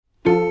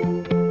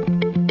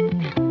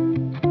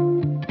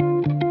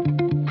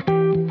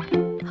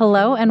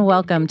Hello and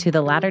welcome to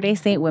the Latter-day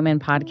Saint Women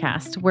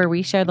podcast, where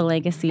we share the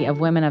legacy of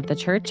women of the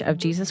Church of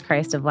Jesus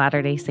Christ of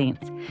Latter-day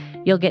Saints.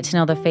 You'll get to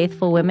know the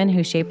faithful women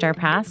who shaped our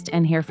past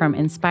and hear from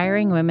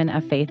inspiring women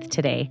of faith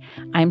today.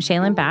 I'm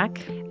Shaylin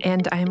Back.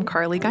 And I'm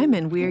Carly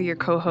Guyman. We are your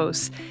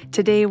co-hosts.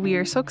 Today, we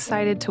are so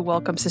excited to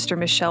welcome Sister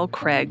Michelle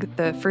Craig,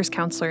 the first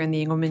counselor in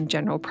the Engleman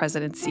General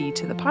Presidency,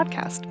 to the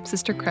podcast.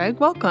 Sister Craig,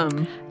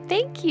 welcome.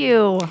 Thank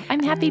you.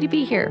 I'm happy to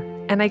be here.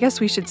 And I guess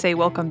we should say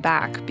welcome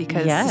back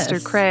because Sister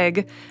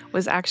Craig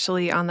was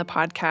actually on the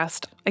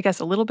podcast, I guess,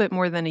 a little bit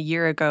more than a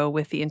year ago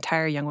with the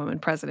entire Young Women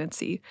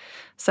Presidency.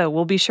 So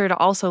we'll be sure to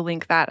also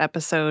link that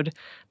episode.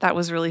 That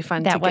was really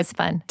fun.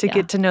 To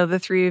get to know the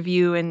three of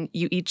you, and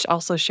you each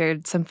also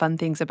shared some fun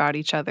things about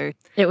each other.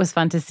 It was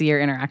fun to see your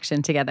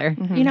interaction together.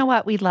 Mm-hmm. You know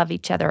what? We love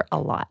each other a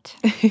lot.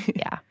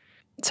 Yeah.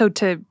 So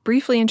to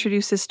briefly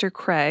introduce Sister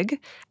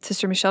Craig,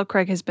 Sister Michelle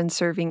Craig has been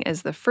serving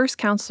as the first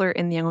counselor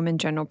in the Young Women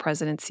General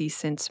Presidency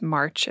since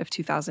March of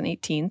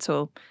 2018,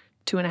 so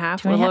a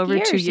little over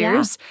 2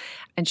 years. Yeah.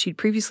 And she'd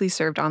previously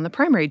served on the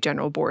primary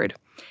general board.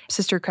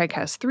 Sister Craig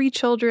has 3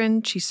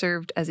 children. She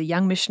served as a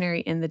young missionary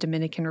in the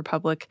Dominican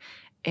Republic,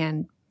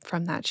 and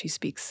from that she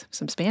speaks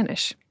some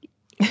Spanish.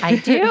 I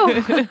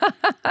do.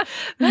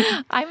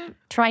 I'm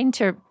trying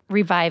to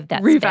revive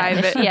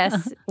Spanish. It.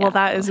 Yes. Well,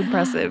 that is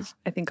impressive.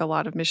 I think a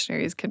lot of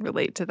missionaries can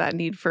relate to that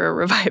need for a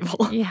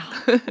revival. Yeah.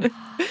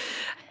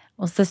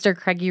 Well, Sister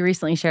Craig, you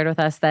recently shared with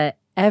us that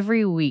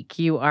every week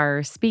you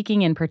are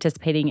speaking and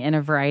participating in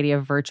a variety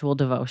of virtual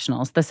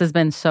devotionals. This has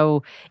been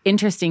so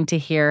interesting to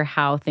hear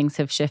how things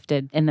have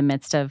shifted in the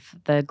midst of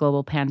the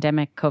global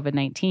pandemic,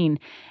 COVID-19.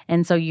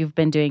 And so you've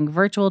been doing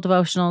virtual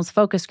devotionals,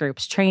 focus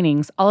groups,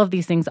 trainings, all of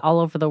these things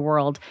all over the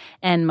world.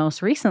 And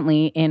most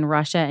recently in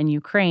Russia and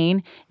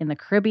Ukraine, in the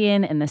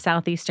Caribbean, in the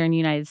southeastern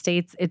United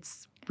States.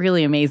 It's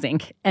really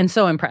amazing and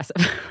so impressive.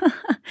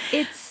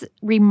 It's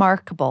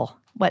remarkable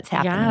what's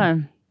happening. Yeah.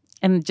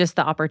 And just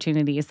the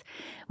opportunities.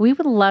 We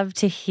would love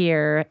to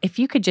hear if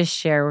you could just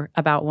share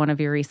about one of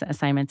your recent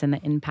assignments and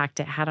the impact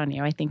it had on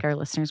you. I think our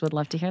listeners would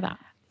love to hear that.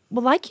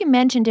 Well, like you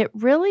mentioned, it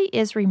really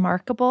is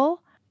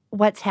remarkable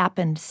what's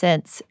happened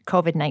since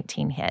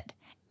COVID-19 hit.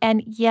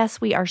 And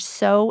yes, we are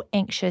so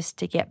anxious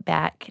to get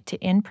back to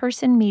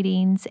in-person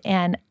meetings,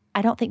 and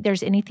I don't think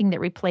there's anything that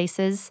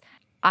replaces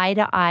eye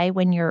to eye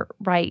when you're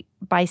right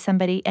by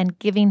somebody and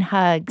giving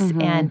hugs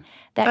and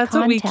That's contact.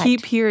 What we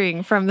keep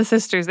hearing from the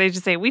sisters. They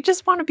just say, we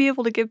just want to be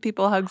able to give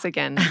people hugs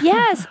again.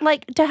 Yes,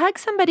 like to hug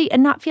somebody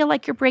and not feel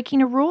like you're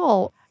breaking a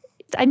rule.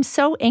 I'm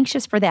so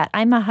anxious for that.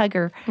 I'm a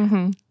hugger.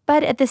 Mm-hmm.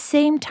 But at the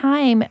same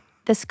time,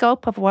 the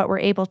scope of what we're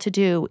able to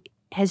do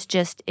has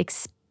just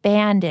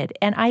expanded.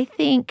 And I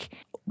think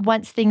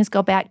once things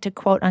go back to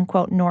quote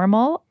unquote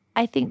normal,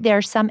 I think there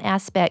are some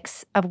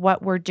aspects of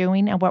what we're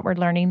doing and what we're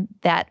learning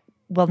that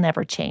will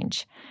never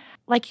change.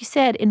 Like you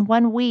said, in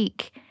 1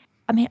 week,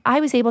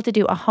 I was able to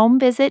do a home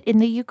visit in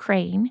the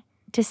Ukraine,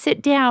 to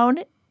sit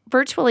down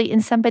virtually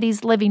in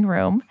somebody's living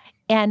room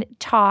and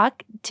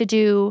talk, to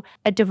do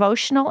a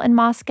devotional in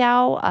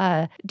Moscow,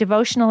 a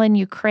devotional in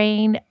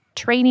Ukraine,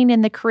 training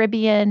in the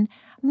Caribbean.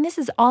 This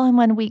is all in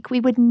 1 week. We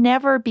would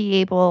never be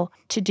able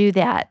to do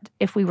that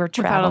if we were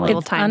traveling. Without a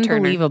little time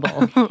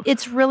unbelievable.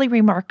 It's really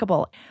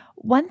remarkable.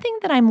 One thing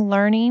that I'm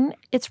learning,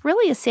 it's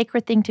really a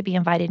sacred thing to be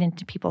invited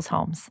into people's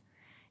homes.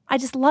 I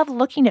just love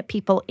looking at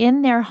people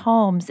in their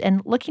homes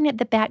and looking at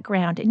the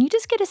background, and you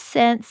just get a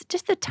sense,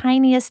 just the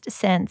tiniest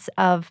sense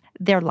of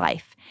their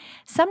life.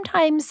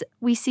 Sometimes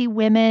we see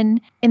women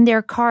in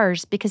their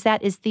cars because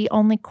that is the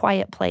only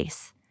quiet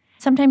place.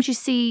 Sometimes you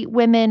see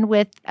women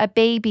with a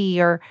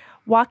baby or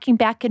walking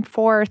back and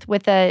forth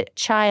with a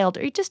child,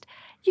 or you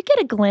get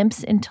a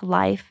glimpse into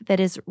life that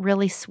is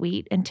really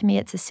sweet. And to me,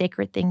 it's a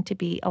sacred thing to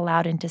be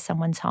allowed into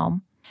someone's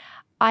home.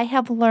 I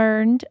have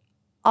learned,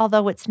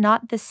 although it's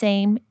not the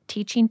same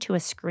teaching to a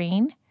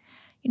screen,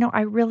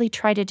 I really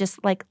try to just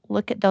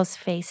look at those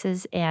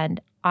faces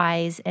and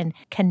eyes and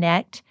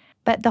connect.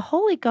 But the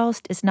Holy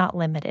Ghost is not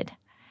limited.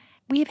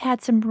 We've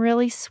had some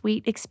really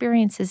sweet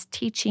experiences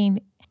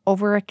teaching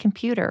over a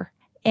computer,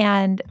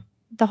 and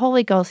the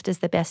Holy Ghost is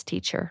the best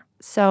teacher.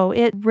 So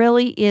it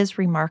really is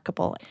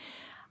remarkable.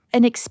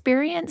 An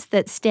experience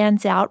that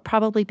stands out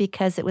probably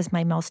because it was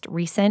my most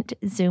recent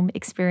Zoom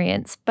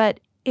experience, but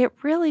it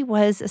really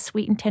was a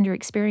sweet and tender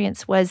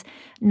experience, was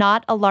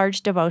not a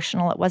large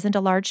devotional. It wasn't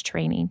a large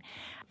training.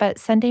 But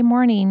Sunday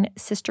morning,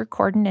 Sister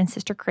Corden and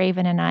Sister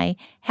Craven and I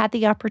had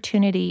the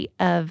opportunity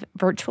of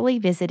virtually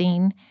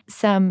visiting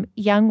some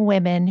young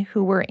women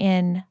who were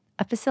in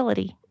a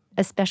facility,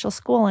 a special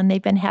school, and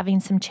they've been having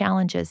some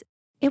challenges.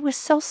 It was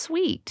so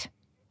sweet.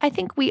 I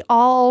think we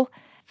all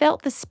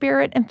felt the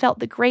Spirit and felt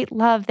the great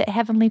love that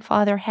Heavenly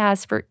Father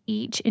has for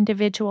each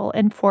individual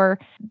and for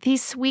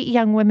these sweet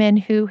young women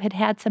who had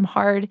had some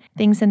hard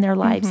things in their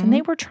lives, and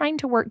they were trying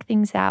to work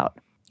things out.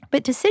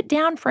 But to sit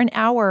down for an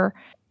hour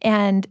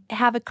and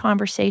have a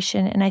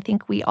conversation, and I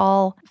think we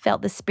all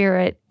felt the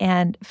Spirit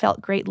and felt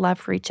great love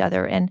for each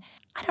other. And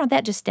I don't know,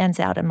 that just stands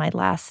out in my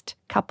last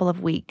couple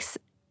of weeks.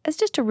 It's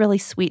just a really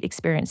sweet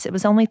experience. It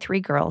was only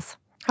 3 girls.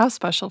 How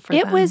special for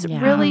them. It was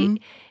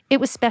really, It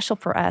was special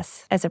for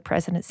us as a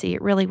presidency.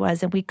 It really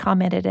was. And we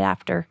commented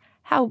after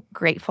how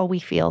grateful we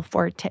feel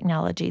for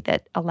technology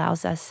that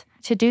allows us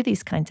to do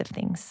these kinds of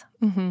things.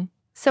 Mm-hmm.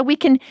 So we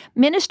can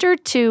minister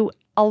to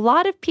a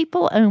lot of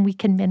people and we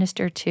can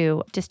minister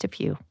to just a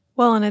few.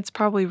 Well, and it's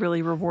probably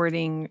really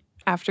rewarding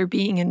after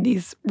being in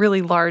these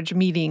really large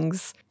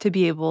meetings to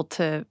be able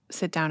to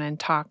sit down and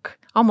talk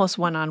almost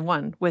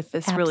one-on-one with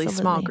this really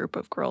small group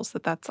of girls.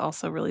 That's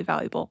also really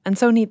valuable. And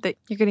so neat that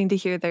you're getting to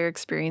hear their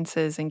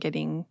experiences and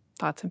getting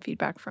thoughts and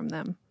feedback from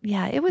them.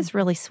 Yeah, it was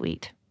really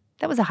sweet.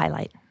 That was a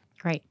highlight.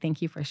 Great.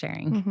 Thank you for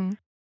sharing. Mm-hmm.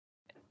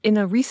 In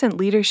a recent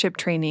leadership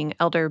training,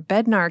 Elder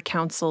Bednar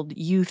counseled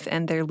youth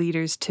and their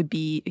leaders to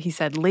be, he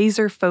said,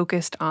 laser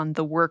focused on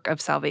the work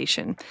of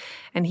salvation.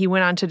 And he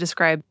went on to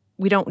describe,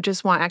 we don't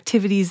just want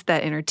activities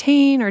that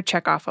entertain or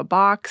check off a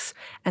box.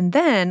 And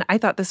then I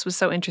thought this was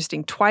so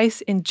interesting.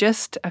 Twice in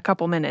just a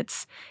couple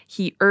minutes,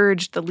 he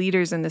urged the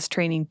leaders in this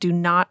training, do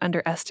not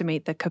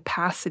underestimate the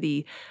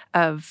capacity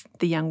of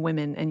the young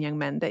women and young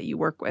men that you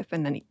work with.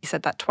 And then he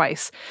said that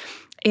twice.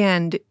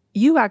 And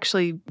you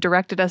actually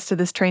directed us to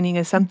this training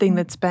as something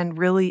that's been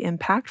really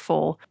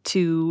impactful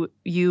to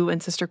you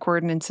and Sister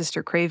Corden and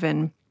Sister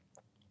Craven.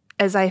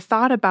 As I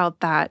thought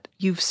about that,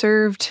 you've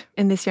served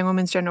in this Young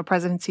Women's General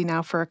Presidency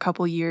now for a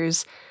couple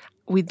years.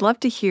 We'd love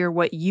to hear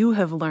what you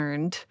have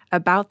learned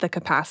about the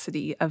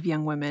capacity of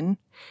young women,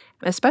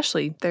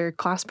 especially their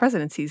class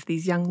presidencies,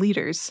 these young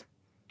leaders.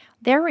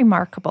 They're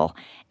remarkable.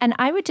 And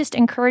I would just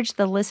encourage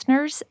the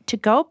listeners to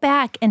go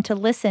back and to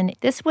listen.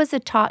 This was a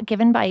talk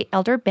given by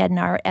Elder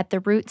Bednar at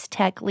the Roots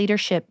Tech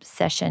Leadership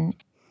Session.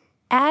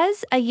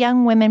 As a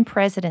young women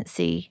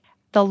presidency,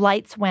 the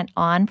lights went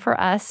on for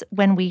us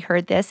when we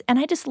heard this. And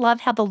I just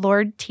love how the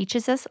Lord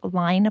teaches us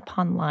line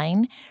upon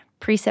line,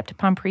 precept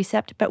upon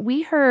precept. But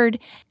we heard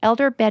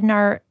Elder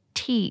Bednar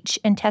teach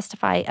and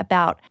testify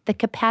about the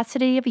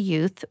capacity of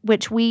youth,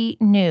 which we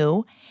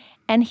knew.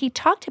 And he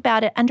talked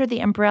about it under the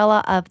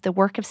umbrella of the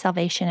work of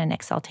salvation and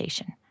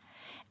exaltation,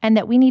 and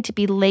that we need to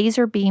be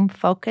laser beam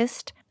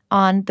focused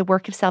on the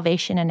work of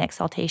salvation and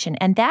exaltation.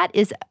 And that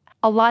is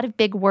a lot of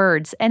big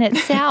words, and it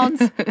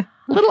sounds a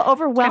little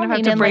overwhelming.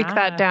 Kind of have to break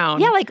that down.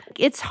 Yeah, like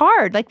it's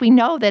hard. Like we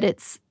know that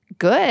it's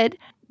good,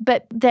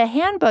 but the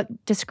handbook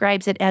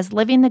describes it as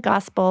living the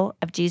gospel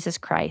of Jesus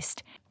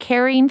Christ,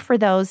 caring for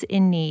those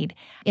in need,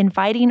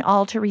 inviting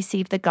all to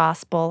receive the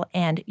gospel,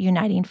 and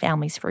uniting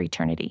families for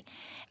eternity.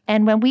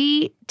 And when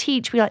we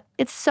teach,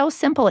 it's so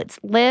simple. It's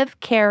live,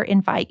 care,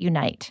 invite,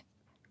 unite.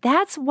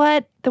 That's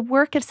what the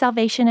work of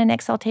salvation and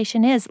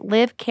exaltation is.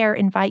 Live, care,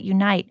 invite,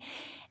 unite.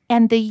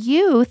 And the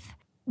youth,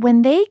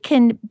 when they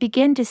can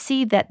begin to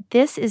see that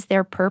this is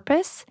their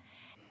purpose,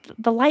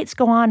 the lights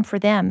go on for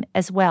them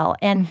as well.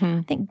 And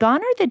I think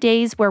gone are the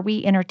days where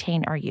we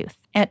entertain our youth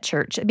at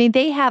church. I mean,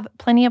 they have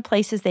plenty of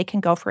places they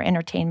can go for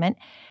entertainment.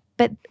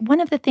 But one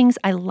of the things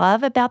I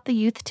love about the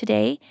youth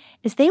today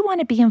is they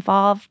want to be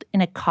involved in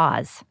a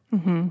cause.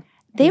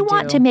 They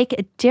want to make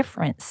a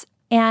difference.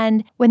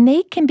 And when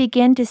they can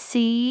begin to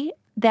see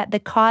that the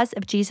cause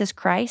of Jesus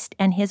Christ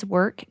and his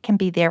work can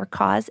be their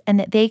cause and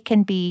that they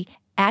can be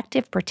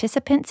active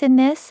participants in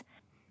this,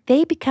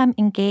 they become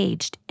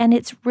engaged. And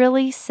it's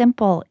really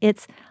simple.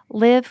 It's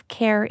live,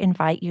 care,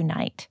 invite,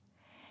 unite.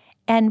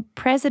 And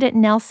President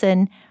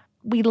Nelson,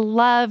 we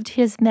loved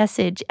his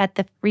message at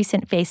the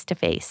recent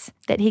face-to-face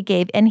that he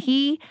gave. And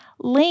he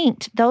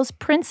linked those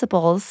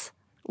principles,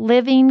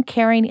 living,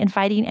 caring,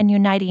 inviting, and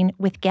uniting,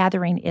 with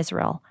gathering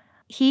Israel.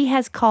 He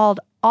has called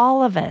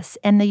all of us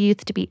and the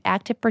youth to be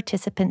active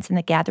participants in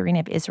the gathering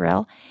of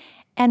Israel.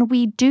 And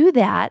we do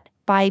that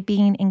by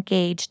being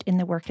engaged in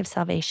the work of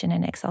salvation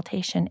and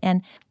exaltation.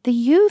 And the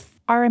youth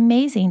are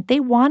amazing.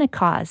 They want a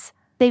cause.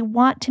 They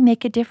want to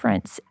make a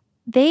difference.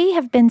 They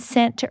have been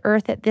sent to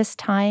earth at this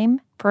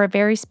time for a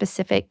very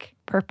specific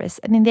purpose.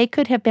 I mean, they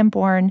could have been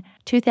born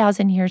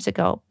 2,000 years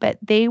ago, but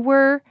they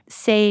were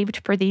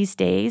saved for these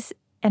days.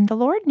 And the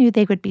Lord knew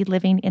they would be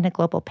living in a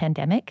global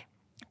pandemic.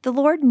 The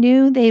Lord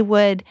knew they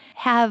would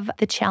have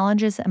the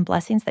challenges and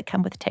blessings that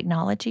come with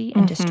technology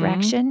and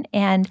distraction.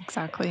 And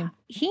exactly,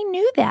 he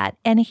knew that.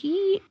 And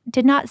he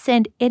did not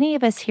send any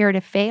of us here to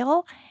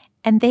fail.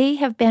 And they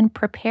have been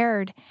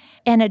prepared.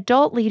 And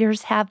adult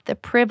leaders have the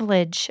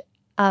privilege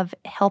of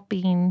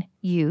helping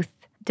youth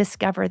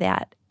discover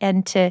that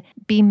and to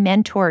be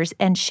mentors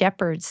and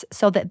shepherds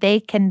so that they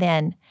can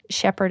then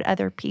shepherd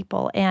other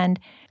people. And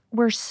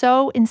we're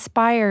so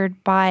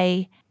inspired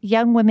by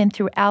young women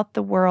throughout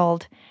the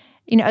world.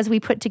 You know, as we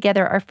put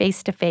together our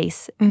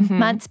face-to-face,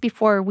 months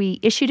before we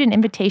issued an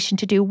invitation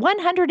to do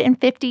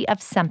 150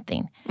 of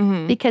something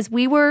because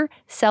we were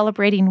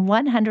celebrating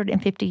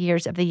 150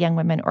 years of the Young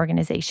Women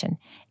Organization.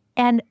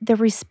 And the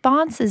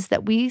responses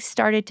that we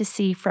started to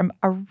see from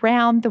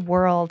around the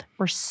world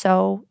were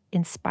so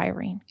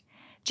inspiring.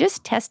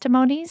 Just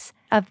testimonies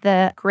of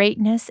the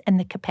greatness and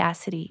the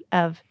capacity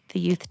of the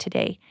youth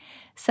today.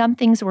 Some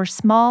things were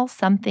small,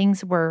 some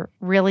things were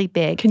really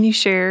big. Can you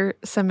share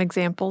some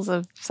examples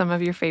of some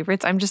of your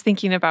favorites? I'm just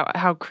thinking about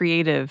how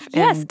creative.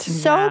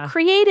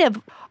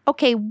 Creative.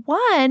 Okay,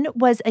 one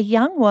was a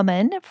young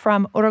woman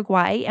from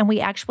Uruguay, and we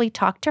actually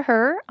talked to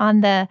her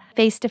on the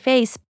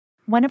face-to-face.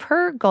 One of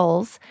her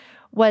goals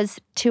was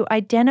to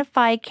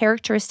identify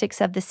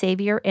characteristics of the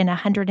Savior in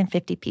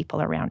 150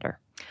 people around her.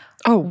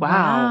 Oh,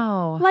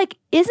 wow. Like,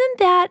 isn't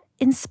that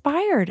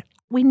inspired?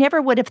 We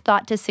never would have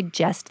thought to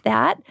suggest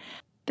that,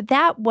 but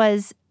that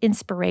was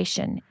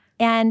inspiration.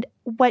 And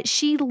what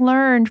she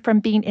learned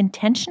from being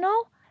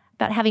intentional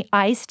about having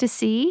eyes to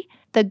see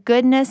the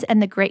goodness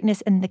and the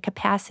greatness and the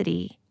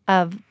capacity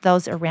of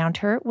those around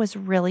her was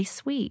really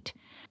sweet.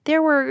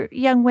 There were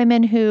young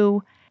women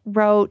who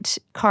wrote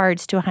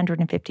cards to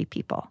 150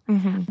 people.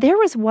 Mm-hmm. There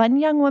was one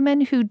young woman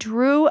who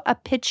drew a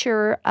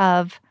picture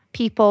of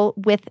people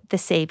with the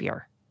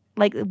Savior,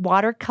 like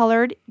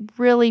watercolored,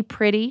 really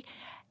pretty,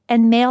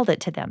 and mailed it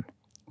to them.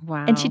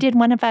 Wow. And she did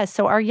one of us,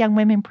 so our young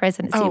women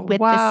presidency with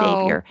the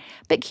Savior.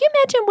 But can you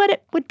imagine what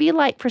it would be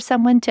like for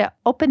someone to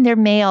open their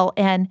mail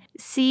and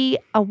see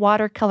a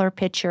watercolor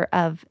picture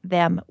of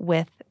them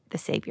with the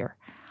Savior?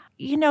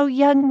 You know,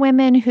 young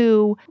women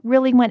who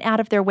really went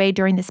out of their way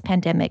during this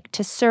pandemic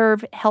to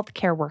serve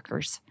healthcare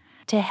workers,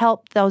 to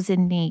help those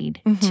in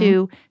need,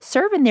 to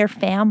serve in their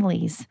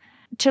families,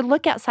 to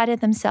look outside of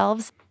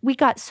themselves. We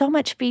got so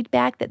much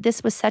feedback that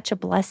this was such a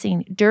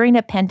blessing during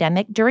a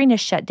pandemic, during a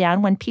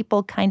shutdown when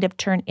people kind of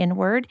turn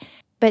inward,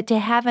 but to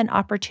have an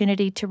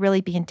opportunity to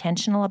really be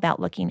intentional about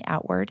looking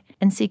outward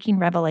and seeking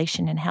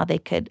revelation and how they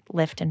could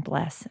lift and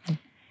bless.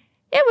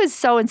 It was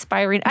so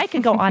inspiring. I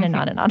could go on and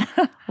on and on.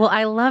 Well,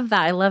 I love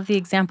that. I love the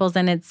examples.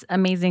 And it's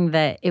amazing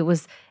that it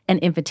was an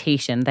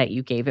invitation that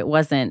you gave. It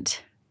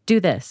wasn't, do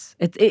this.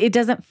 It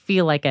doesn't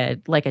feel like a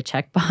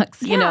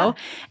checkbox, you know?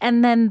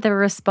 And then the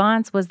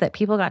response was that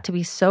people got to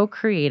be so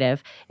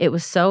creative. It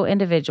was so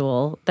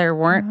individual. There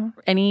weren't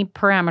any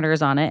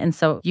parameters on it. And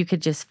so you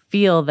could just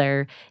feel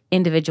their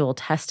individual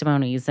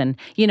testimonies. And,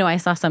 you know, I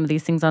saw some of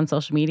these things on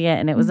social media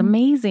and it was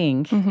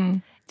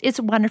amazing. It's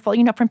wonderful,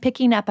 you know, from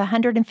picking up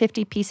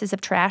 150 pieces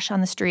of trash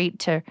on the street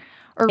to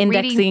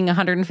indexing reading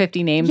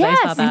 150 names. Yes.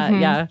 I saw that.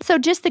 Yeah. So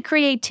just the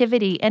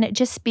creativity, and it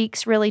just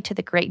speaks really to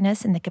the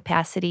greatness and the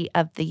capacity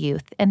of the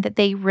youth, and that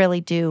they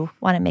really do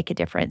want to make a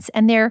difference,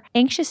 and they're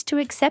anxious to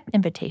accept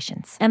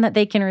invitations, and that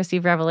they can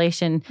receive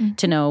revelation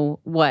to know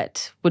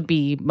what would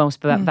be most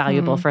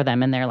valuable for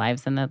them in their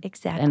lives and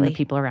the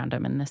people around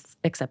them, and this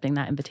accepting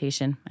that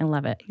invitation. I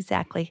love it.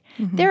 Exactly.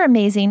 They're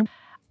amazing.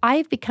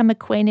 I've become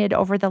acquainted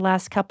over the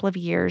last couple of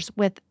years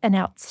with an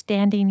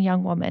outstanding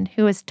young woman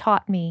who has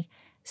taught me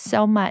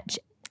so much.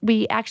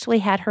 We actually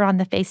had her on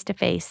the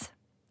face-to-face.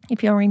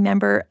 If you'll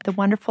remember, the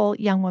wonderful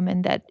young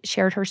woman that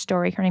shared her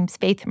story, her name's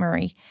Faith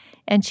Murray,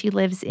 and she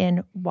lives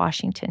in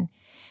Washington.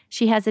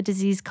 She has a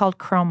disease called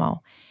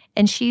chromo,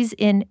 and she's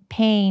in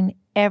pain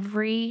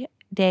every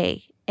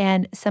day.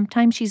 And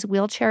sometimes she's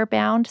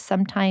wheelchair-bound,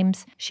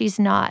 sometimes she's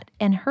not.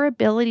 And her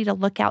ability to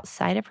look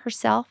outside of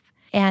herself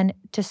and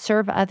to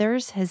serve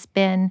others has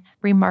been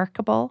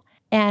remarkable.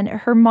 And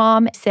her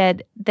mom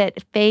said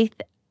that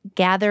Faith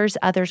gathers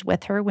others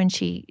with her when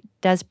she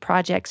does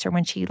projects or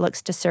when she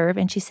looks to serve.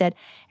 And she said,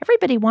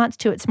 everybody wants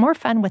to. It's more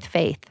fun with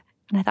Faith.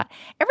 And I thought,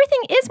 everything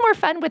is more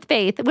fun with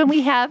faith. When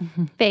we have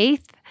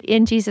faith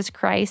in Jesus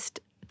Christ,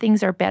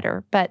 things are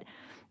better. But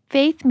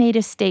Faith made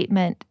a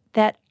statement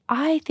that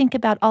I think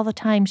about all the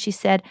time. She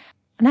said,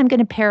 and I'm going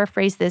to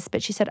paraphrase this,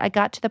 but she said, I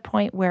got to the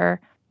point where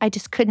I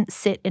just couldn't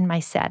sit in my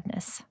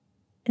sadness.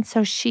 And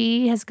so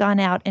she has gone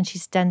out and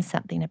she's done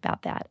something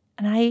about that.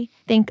 And I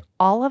think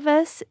all of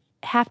us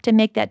have to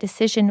make that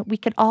decision. We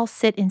could all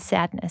sit in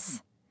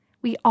sadness.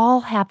 We all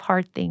have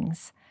hard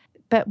things.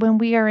 But when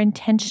we are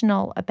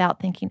intentional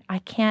about thinking, I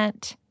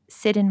can't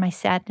sit in my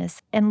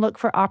sadness, and look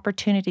for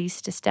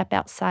opportunities to step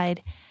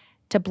outside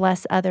to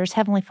bless others,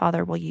 Heavenly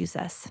Father will use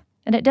us.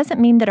 And it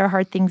doesn't mean that our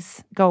hard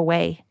things go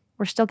away.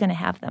 We're still going to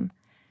have them.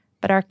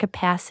 But our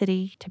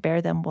capacity to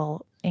bear them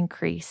will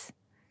increase.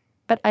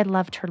 But I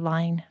loved her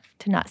line,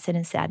 to not sit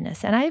in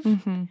sadness. And I've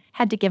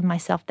had to give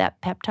myself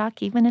that pep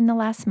talk even in the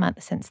last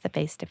month since the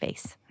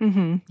face-to-face.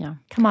 Yeah.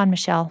 Come on,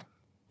 Michelle.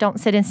 Don't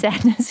sit in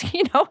sadness,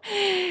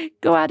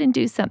 Go out and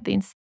do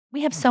something.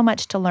 We have so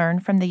much to learn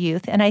from the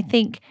youth. And I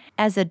think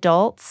as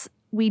adults,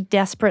 we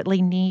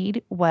desperately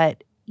need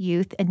what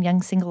youth and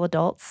young single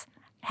adults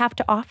have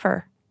to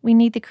offer. We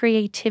need the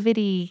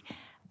creativity,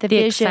 the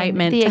vision,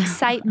 the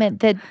excitement,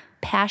 the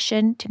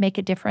passion to make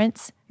a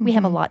difference. We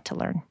have a lot to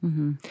learn.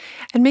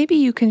 And maybe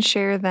you can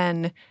share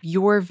then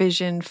your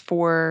vision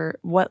for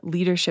what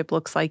leadership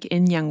looks like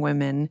in young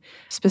women,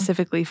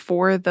 specifically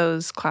for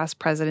those class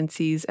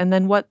presidencies, and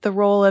then what the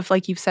role of,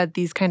 like you've said,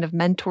 these kind of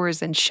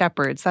mentors and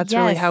shepherds. That's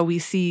really how we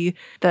see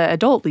the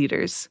adult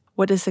leaders.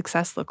 What does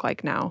success look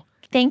like now?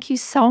 Thank you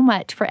so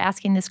much for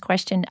asking this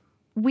question.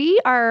 We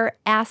are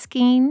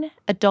asking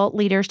adult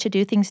leaders to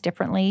do things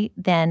differently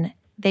than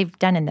they've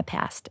done in the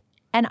past.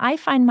 And I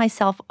find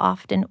myself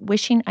often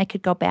wishing I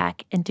could go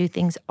back and do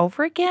things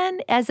over again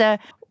as a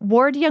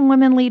ward young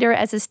women leader,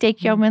 as a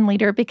stake young women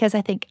leader, because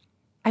I think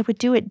I would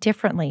do it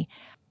differently.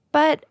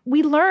 But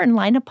we learn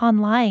line upon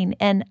line.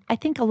 And I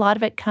think a lot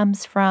of it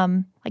comes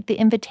from like the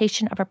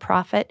invitation of a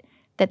prophet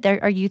that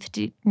our youth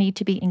need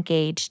to be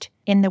engaged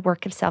in the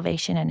work of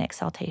salvation and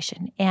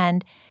exaltation.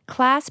 And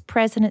class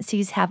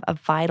presidencies have a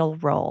vital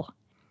role.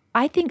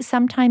 I think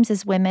sometimes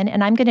as women,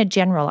 and I'm going to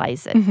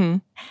generalize it,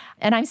 and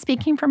I'm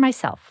speaking for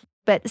myself,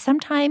 but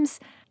sometimes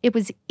it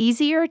was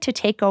easier to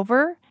take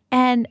over,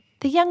 and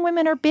the young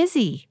women are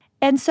busy.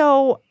 And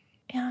so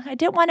I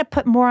didn't want to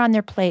put more on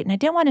their plate, and I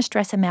didn't want to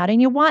stress them out.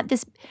 And you want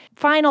this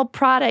final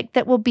product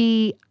that will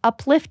be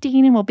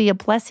uplifting and will be a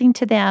blessing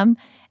to them,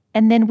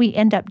 and then we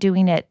end up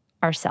doing it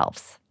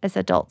ourselves as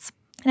adults.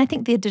 And I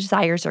think the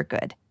desires are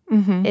good.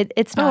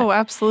 It's not. Oh,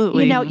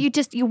 absolutely.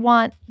 You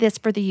want this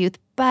for the youth,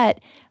 but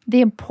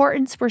the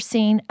importance we're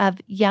seeing of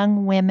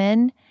young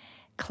women,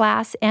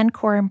 class and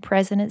quorum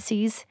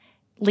presidencies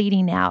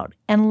leading out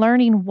and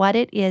learning what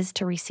it is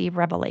to receive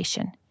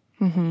revelation.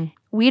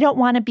 We don't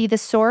want to be the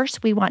source.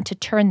 We want to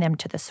turn them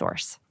to the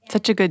source.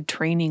 Such a good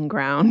training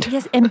ground.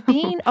 Yes, and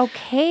being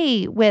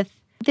okay with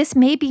this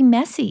may be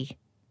messy.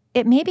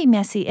 It may be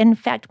messy. In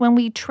fact, when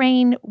we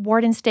train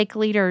ward and stake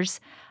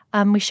leaders,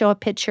 we show a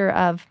picture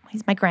of,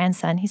 he's my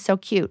grandson. He's so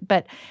cute.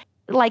 But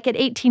like at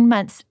 18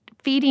 months,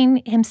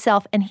 feeding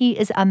himself, and he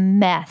is a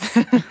mess.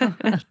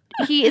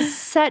 He is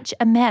such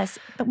a mess.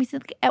 But we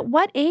said, at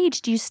what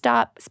age do you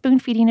stop spoon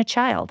feeding a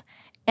child?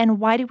 And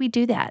why do we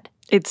do that?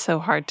 It's so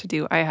hard to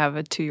do. I have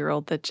a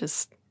 2-year-old that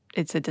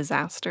it's a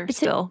disaster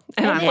still.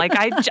 And I'm like,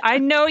 I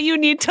know you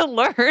need to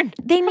learn.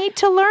 They need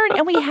to learn,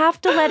 and we have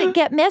to let it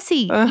get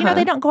messy.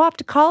 They don't go off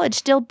to college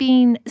still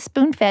being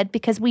spoon-fed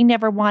because we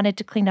never wanted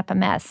to clean up a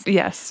mess.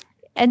 Yes.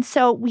 And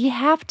so we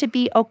have to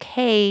be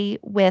okay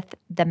with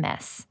the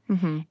mess.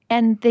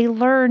 And they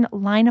learn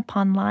line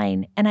upon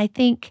line. And I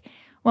think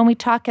when we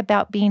talk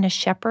about being a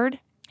shepherd,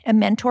 a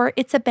mentor,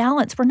 it's a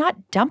balance. We're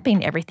not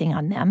dumping everything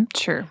on them.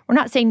 Sure. We're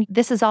not saying,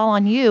 this is all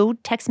on you.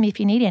 Text me if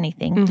you need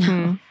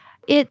anything.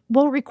 It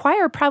will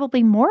require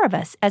probably more of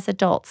us as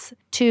adults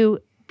to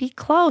be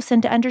close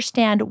and to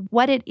understand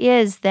what it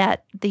is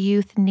that the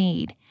youth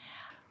need.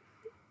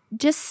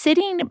 Just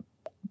sitting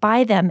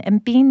by them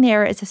and being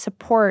there as a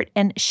support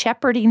and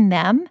shepherding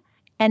them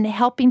and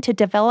helping to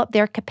develop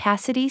their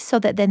capacity so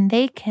that then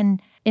they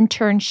can in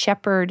turn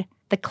shepherd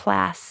the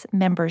class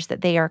members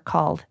that they are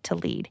called to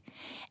lead.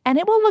 And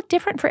it will look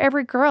different for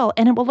every girl,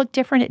 and it will look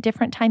different at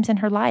different times in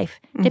her life,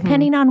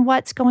 depending on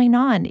what's going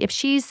on. If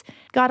she's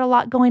got a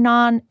lot going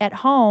on at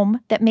home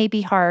that may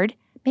be hard,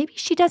 maybe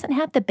she doesn't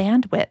have the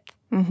bandwidth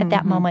at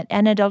that moment.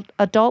 And an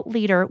adult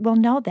leader will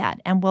know that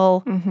and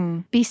will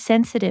be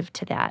sensitive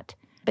to that.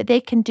 But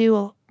they can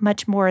do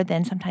much more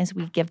than sometimes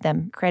we give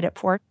them credit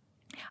for.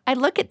 I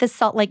look at the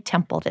Salt Lake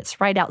Temple that's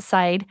right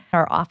outside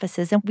our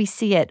offices, and we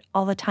see it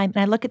all the time.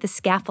 And I look at the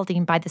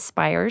scaffolding by the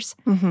spires,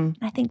 and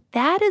I think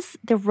that is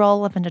the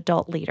role of an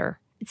adult leader.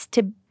 It's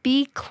to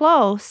be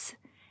close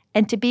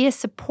and to be a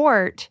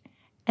support,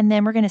 and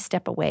then we're going to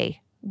step away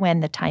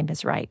when the time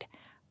is right.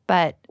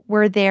 But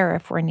we're there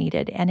if we're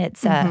needed, and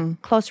it's a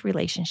close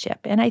relationship.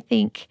 And I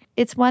think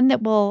it's one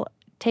that will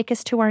take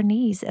us to our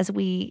knees as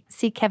we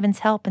seek heaven's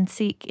help and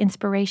seek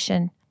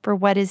inspiration for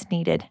what is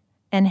needed,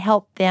 and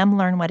help them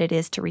learn what it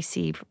is to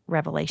receive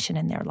revelation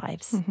in their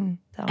lives. So.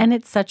 And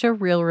it's such a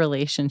real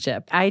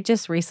relationship. I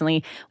just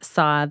recently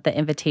saw the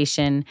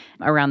invitation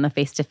around the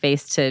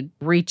face-to-face to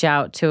reach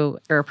out to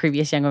a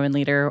previous young women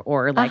leader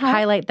or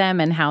highlight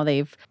them and how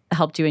they've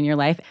helped you in your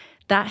life.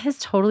 That has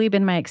totally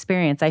been my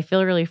experience. I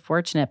feel really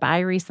fortunate. But I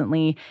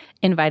recently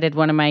invited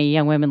one of my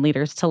young women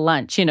leaders to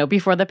lunch,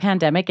 before the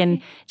pandemic, and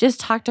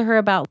just talked to her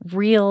about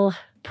real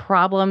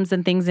problems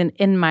and things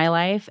in my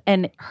life.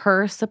 And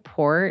her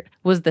support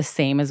was the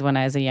same as when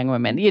I was a young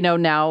woman.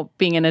 Now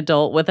being an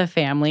adult with a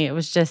family, it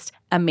was just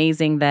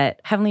amazing that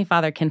Heavenly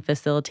Father can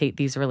facilitate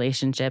these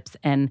relationships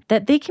and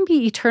that they can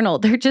be eternal.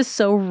 They're just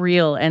so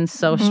real and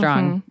so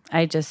strong.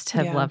 I just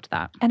have loved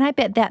that. And I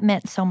bet that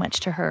meant so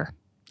much to her.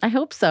 I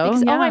hope so.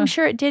 Because, I'm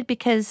sure it did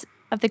because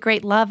of the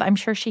great love I'm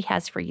sure she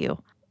has for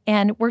you.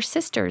 And we're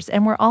sisters,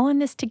 and we're all in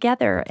this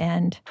together.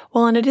 And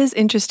it is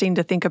interesting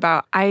to think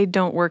about. I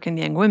don't work in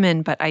young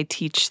women, but I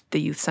teach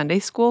the youth Sunday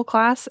school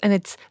class. And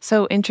it's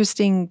so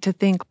interesting to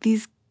think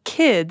these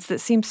kids that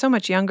seem so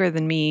much younger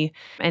than me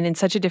and in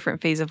such a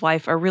different phase of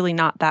life are really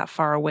not that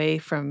far away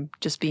from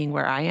just being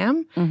where I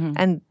am.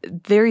 And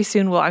very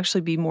soon we'll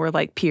actually be more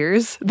like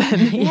peers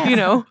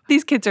than,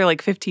 these kids are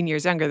like 15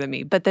 years younger than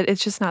me, but that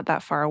it's just not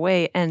that far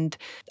away. And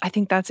I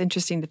think that's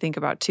interesting to think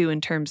about too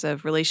in terms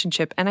of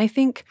relationship. And I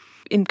think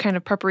in kind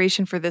of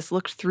preparation for this,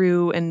 looked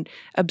through and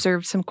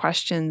observed some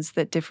questions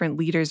that different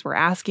leaders were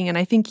asking. And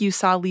I think you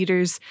saw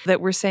leaders that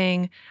were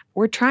saying,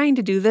 we're trying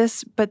to do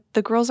this, but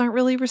the girls aren't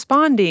really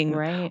responding.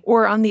 Right.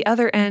 Or on the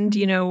other end,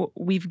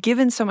 we've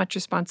given so much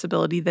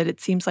responsibility that it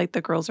seems like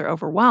the girls are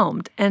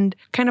overwhelmed. And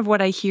kind of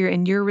what I hear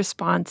in your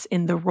response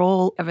in the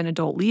role of an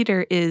adult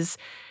leader is,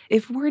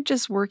 if we're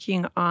just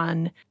working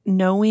on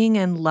knowing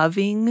and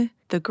loving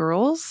the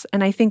girls.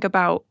 And I think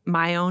about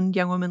my own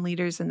young women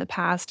leaders in the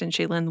past, and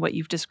Shaylin, what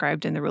you've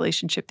described in the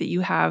relationship that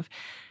you have,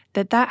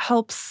 that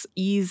helps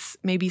ease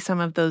maybe some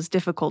of those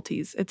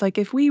difficulties. It's like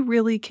if we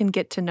really can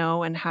get to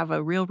know and have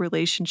a real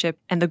relationship,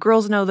 and the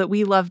girls know that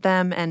we love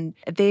them and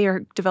they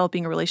are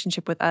developing a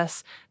relationship with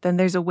us, then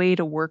there's a way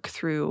to work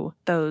through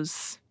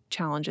those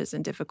challenges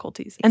and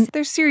difficulties. And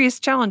there's serious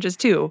challenges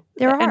too.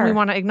 There are. And we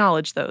want to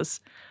acknowledge those.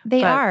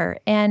 They are.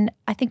 And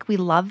I think we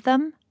love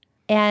them.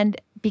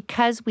 And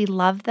because we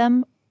love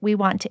them, we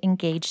want to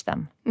engage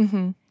them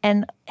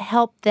and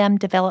help them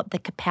develop the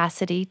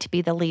capacity to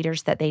be the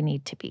leaders that they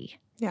need to be.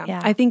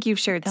 Yeah. I think you've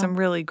shared some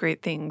really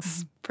great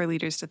things for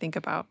leaders to think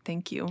about.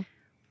 Thank you.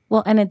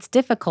 Well, and it's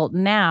difficult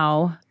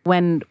now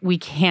when we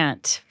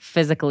can't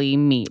physically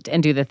meet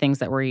and do the things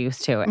that we're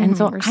used to. And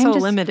so we're so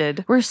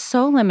limited. We're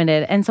so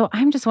limited. And so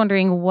I'm just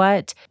wondering,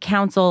 what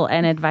counsel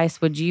and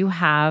advice would you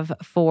have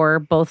for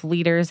both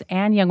leaders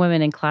and young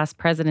women in class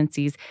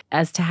presidencies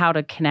as to how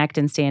to connect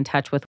and stay in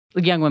touch with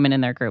young women in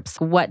their groups?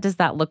 What does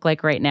that look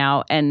like right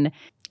now? And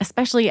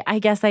especially, I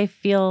guess I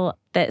feel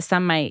that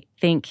some might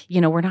think,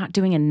 we're not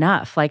doing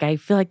enough. Like, I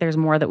feel like there's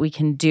more that we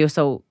can do.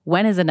 So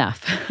when is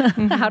enough?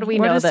 How do we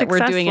know that we're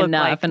doing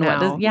enough? And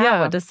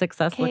what does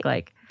success look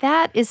like?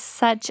 That is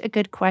such a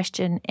good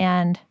question.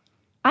 And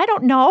I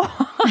don't know.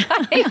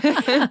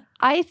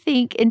 I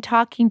think in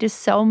talking to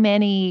so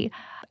many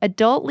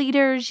adult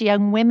leaders,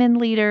 young women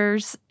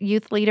leaders,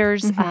 youth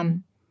leaders,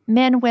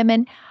 men,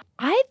 women,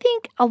 I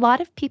think a lot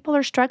of people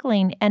are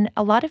struggling, and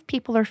a lot of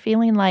people are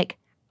feeling like,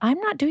 I'm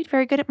not doing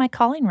very good at my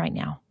calling right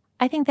now.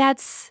 I think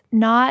that's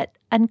not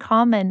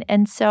uncommon.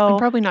 And so... And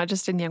probably not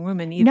just in young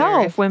women either.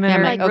 No. If women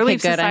are like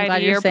Relief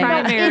Society or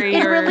primary.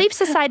 In Relief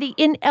Society,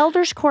 in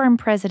Elders Quorum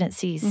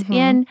presidencies,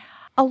 in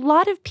a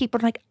lot of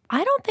people are like,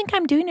 I don't think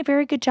I'm doing a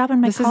very good job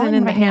in my calling right now. This isn't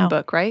in the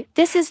handbook, right?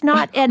 This is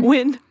not. And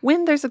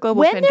when there's a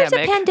global pandemic. When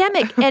there's a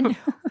pandemic. And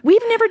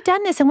we've never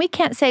done this. And we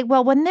can't say,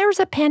 well, when there was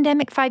a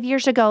pandemic 5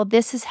 years ago,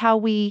 this is how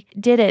we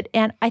did it.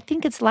 And I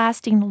think it's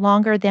lasting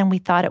longer than we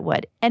thought it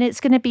would. And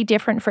it's going to be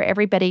different for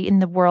everybody in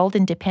the world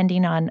and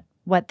depending on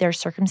what their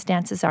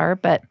circumstances are.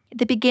 But at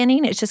the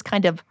beginning, it's just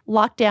kind of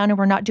locked down and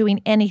we're not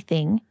doing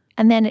anything.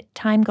 And then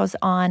time goes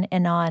on.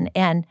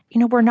 And,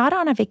 we're not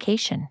on a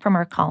vacation from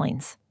our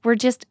callings. We're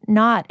just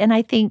not. And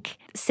I think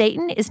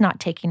Satan is not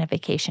taking a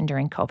vacation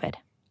during COVID.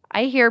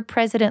 I hear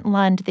President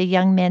Lund, the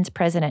young men's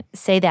president,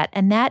 say that,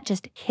 and that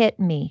just hit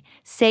me.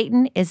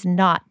 Satan is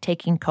not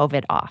taking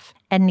COVID off,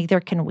 and neither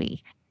can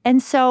we.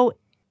 And so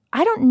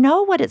I don't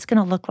know what it's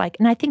going to look like.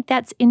 And I think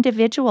that's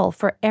individual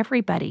for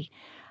everybody.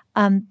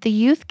 The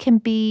youth can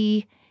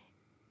be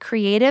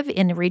creative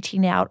in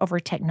reaching out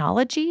over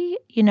technology,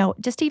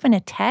 just even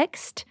a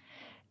text.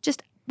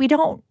 We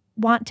don't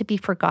want to be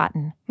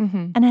forgotten.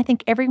 And I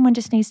think everyone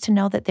just needs to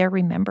know that they're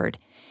remembered.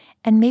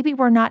 And maybe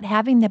we're not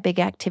having the big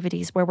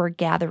activities where we're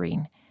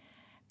gathering.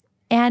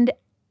 And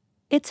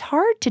it's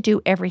hard to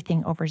do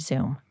everything over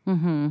Zoom.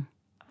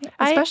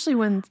 Especially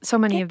when so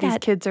many of these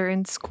kids are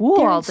in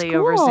school all day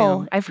over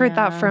Zoom. I've heard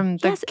that from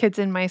the kids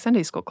in my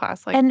Sunday school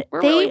class. And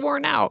we're really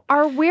worn out.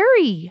 Are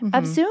weary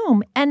of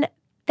Zoom. And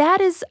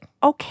that is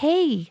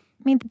okay.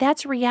 I mean,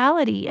 that's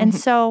reality. And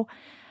so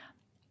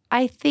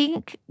I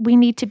think we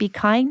need to be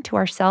kind to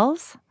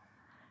ourselves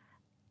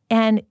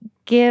and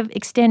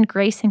extend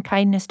grace and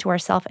kindness to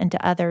ourselves and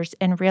to others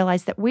and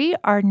realize that we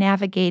are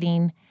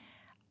navigating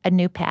a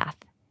new path.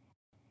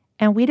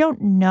 And we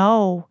don't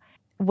know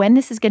when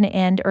this is going to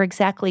end or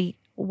exactly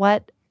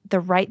what the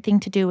right thing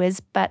to do is,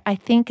 but I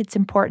think it's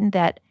important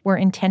that we're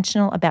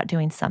intentional about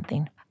doing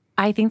something.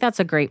 I think that's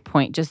a great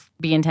point. Just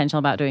be intentional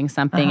about doing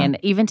something. And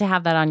even to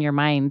have that on your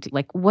mind,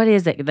 like, what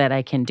is it that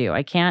I can do?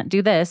 I can't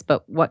do this,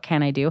 but what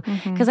can I do?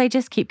 Because I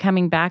just keep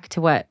coming back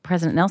to what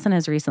President Nelson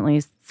has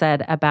recently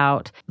said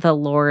about the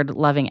Lord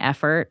loving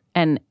effort.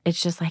 And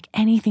it's just like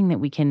anything that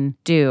we can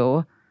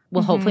do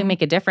will hopefully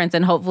make a difference.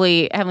 And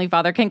hopefully Heavenly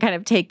Father can kind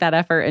of take that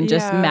effort and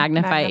just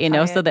magnify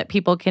it, so that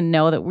people can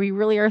know that we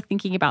really are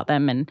thinking about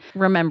them and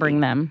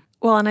remembering them.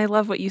 Well, and I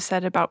love what you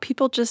said about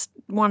people just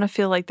want to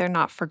feel like they're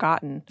not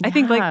forgotten. I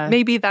think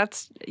maybe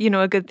that's,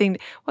 a good thing.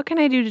 What can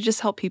I do to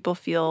just help people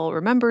feel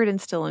remembered and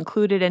still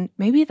included? And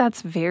maybe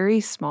that's very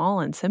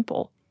small and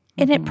simple.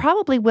 And it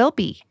probably will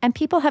be. And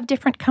people have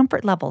different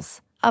comfort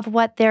levels of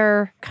what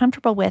they're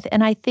comfortable with.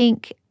 And I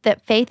think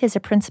that faith is a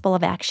principle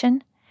of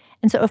action.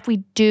 And so if we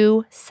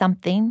do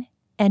something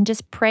and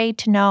just pray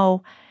to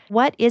know,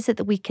 what is it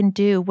that we can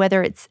do,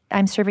 whether it's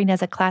I'm serving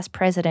as a class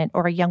president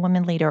or a young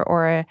women leader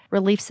or a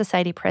Relief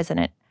Society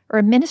president or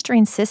a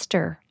ministering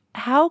sister?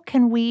 How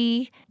can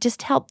we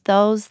just help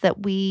those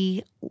that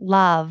we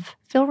love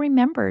feel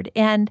remembered?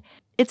 And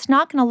it's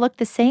not going to look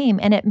the same,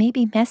 and it may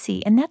be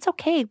messy, and that's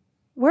okay.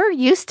 We're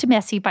used to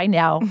messy by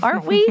now,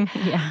 aren't we?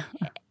 Yeah.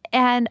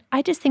 And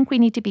I just think we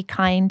need to be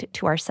kind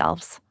to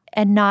ourselves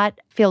and not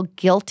feel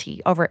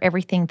guilty over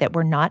everything that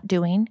we're not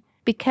doing,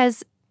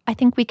 because I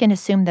think we can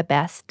assume the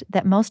best,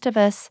 that most of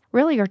us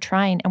really are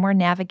trying and we're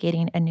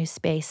navigating a new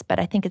space. But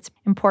I think it's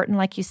important,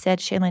 like you said,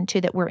 Shaylin,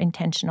 too, that we're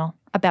intentional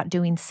about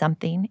doing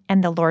something,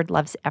 and the Lord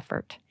loves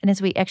effort. And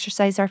as we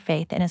exercise our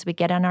faith and as we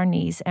get on our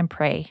knees and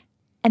pray,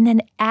 and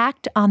then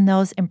act on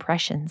those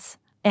impressions.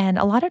 And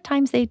a lot of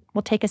times they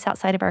will take us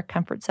outside of our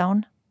comfort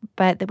zone,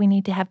 but that we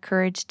need to have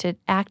courage to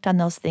act on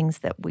those things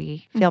that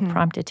we feel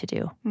prompted to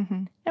do.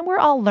 And we're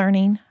all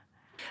learning.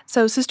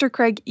 So, Sister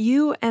Craig,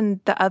 you and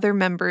the other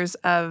members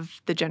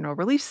of the General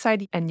Relief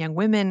Society and Young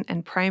Women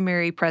and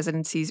Primary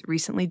Presidencies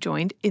recently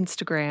joined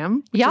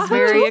Instagram, which is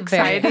very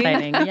exciting. Very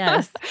exciting,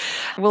 yes.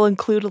 We'll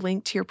include a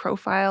link to your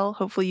profile.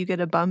 Hopefully you get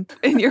a bump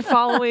in your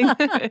following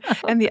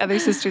and the other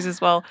sisters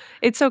as well.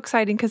 It's so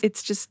exciting because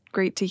it's just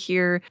great to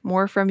hear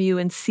more from you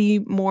and see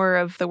more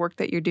of the work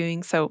that you're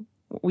doing. So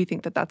we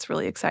think that that's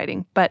really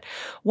exciting. But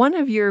one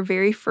of your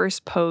very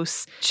first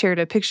posts shared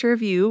a picture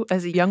of you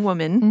as a young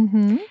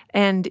woman,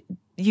 and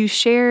you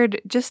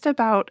shared just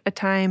about a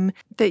time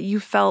that you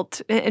felt,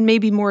 and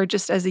maybe more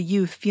just as a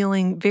youth,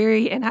 feeling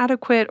very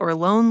inadequate or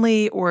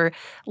lonely or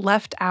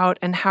left out,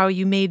 and how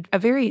you made a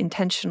very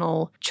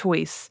intentional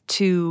choice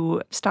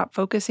to stop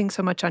focusing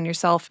so much on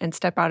yourself and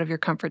step out of your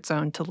comfort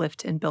zone to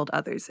lift and build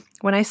others.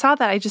 When I saw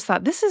that, I just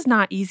thought, this is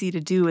not easy to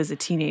do as a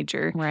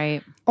teenager.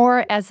 Right.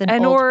 Or as an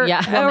old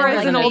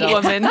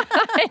woman.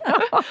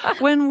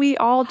 When we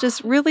all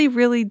just really,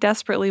 really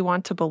desperately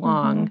want to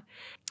belong.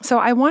 So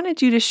I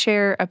wanted you to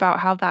share about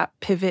how that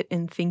pivot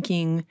in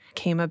thinking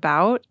came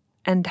about,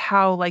 and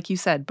how, like you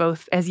said,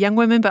 both as young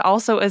women, but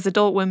also as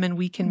adult women,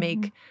 we can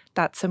make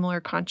that similar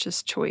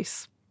conscious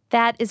choice.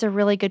 That is a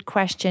really good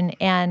question.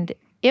 And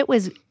it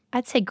was,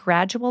 I'd say,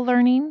 gradual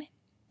learning.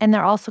 And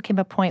there also came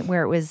a point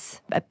where it was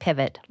a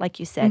pivot,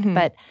 like you said.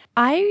 But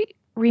I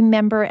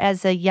remember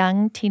as a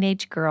young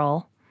teenage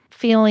girl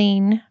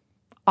feeling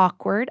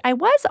awkward. I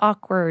was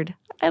awkward.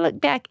 I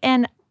look back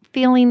and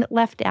feeling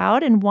left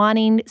out and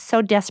wanting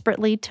so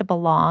desperately to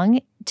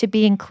belong, to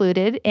be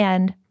included.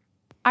 And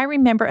I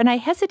remember, and I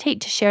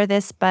hesitate to share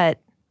this, but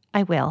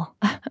I will.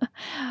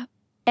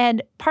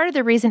 And part of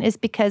the reason is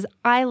because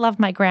I love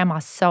my grandma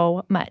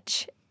so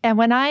much. And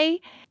when I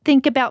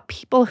think about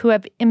people who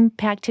have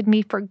impacted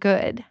me for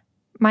good,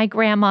 my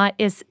grandma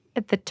is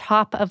at the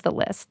top of the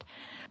list.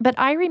 But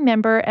I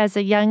remember as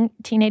a young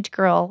teenage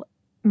girl,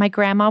 my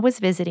grandma was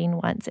visiting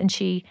once, and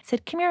she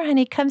said, "Come here,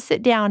 honey, come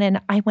sit down." And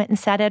I went and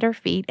sat at her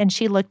feet, and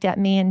she looked at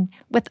me, and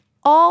with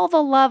all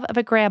the love of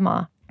a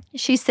grandma,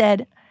 she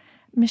said,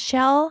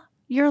 "Michelle,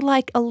 you're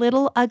like a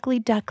little ugly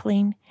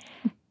duckling,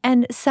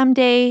 and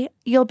someday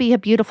you'll be a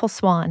beautiful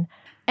swan."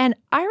 And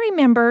I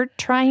remember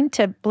trying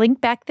to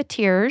blink back the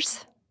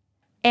tears,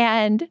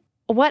 and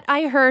what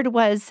I heard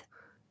was,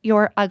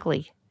 "You're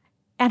ugly."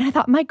 And I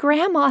thought, my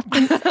grandma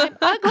thinks I'm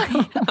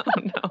ugly.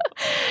 Oh, no.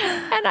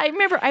 And I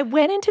remember I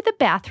went into the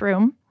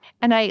bathroom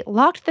and I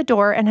locked the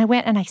door and I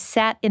went and I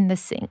sat in the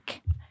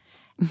sink.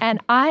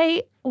 And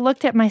I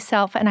looked at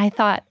myself and I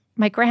thought,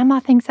 my grandma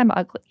thinks I'm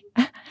ugly.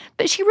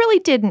 But she really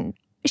didn't.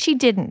 She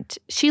didn't.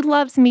 She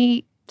loves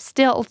me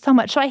still so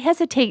much. So I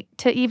hesitate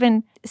to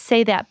even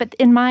say that. But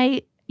in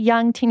my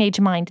young teenage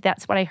mind,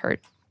 that's what I heard.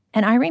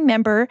 And I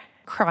remember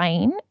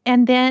crying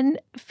and then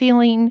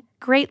feeling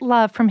great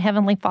love from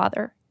Heavenly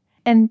Father.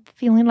 And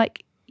feeling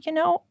like,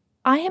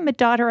 I am a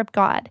daughter of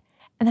God.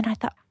 And then I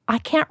thought, I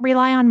can't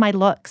rely on my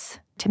looks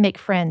to make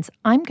friends.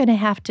 I'm going to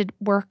have to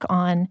work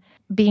on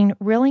being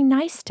really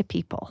nice to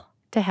people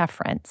to have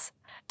friends.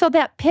 So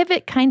that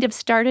pivot kind of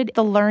started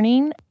the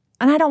learning.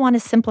 And I don't want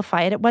to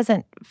simplify it. It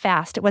wasn't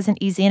fast. It wasn't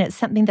easy. And it's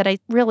something that I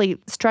really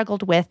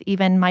struggled with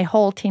even my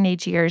whole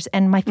teenage years.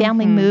 And my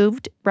family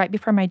moved right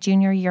before my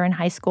junior year in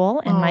high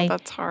school. And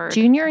that's hard.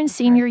 Junior and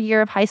senior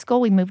year of high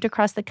school, we moved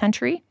across the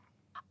country.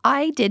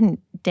 I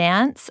didn't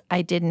dance.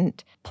 I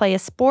didn't play a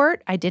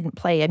sport. I didn't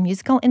play a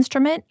musical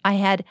instrument. I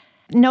had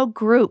no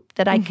group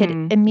that I could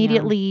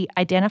immediately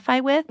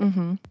identify with.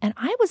 And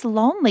I was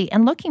lonely.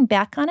 And looking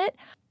back on it,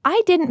 I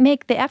didn't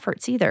make the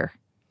efforts either.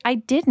 I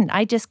didn't.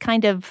 I just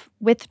kind of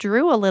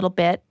withdrew a little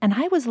bit, and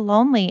I was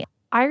lonely.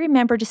 I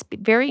remember just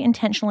very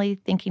intentionally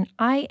thinking,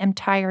 I am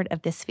tired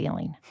of this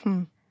feeling.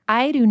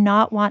 I do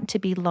not want to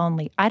be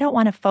lonely. I don't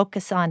want to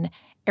focus on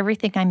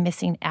everything I'm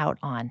missing out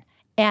on.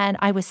 And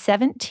I was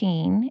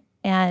 17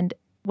 and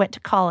went to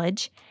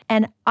college,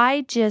 and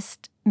I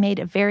just made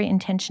a very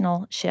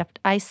intentional shift.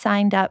 I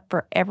signed up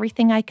for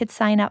everything I could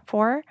sign up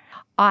for.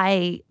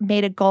 I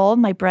made a goal.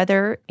 My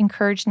brother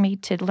encouraged me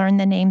to learn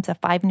the names of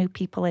 5 new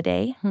people a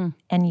day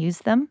and use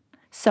them.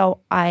 So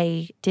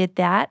I did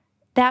that.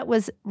 That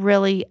was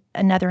really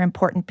another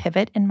important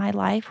pivot in my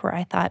life where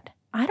I thought,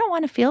 I don't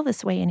want to feel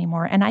this way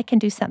anymore, and I can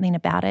do something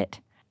about it.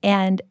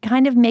 And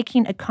kind of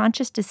making a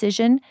conscious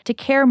decision to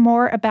care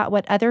more about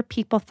what other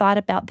people thought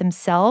about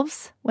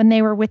themselves when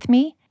they were with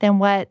me than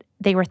what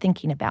they were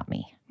thinking about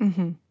me.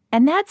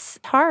 And that's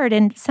hard.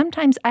 And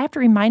sometimes I have to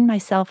remind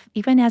myself,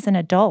 even as an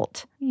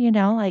adult,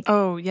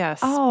 oh,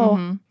 yes.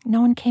 No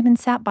one came and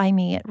sat by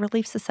me at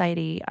Relief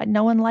Society.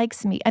 No one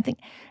likes me. I think,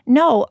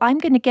 no, I'm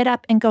going to get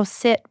up and go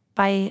sit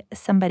by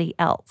somebody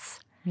else.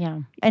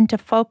 Yeah. And to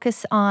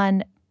focus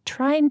on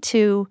trying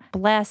to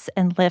bless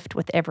and lift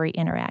with every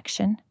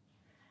interaction.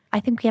 I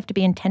think we have to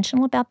be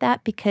intentional about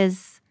that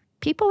because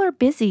people are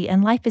busy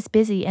and life is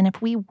busy. And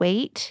if we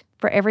wait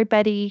for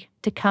everybody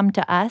to come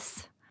to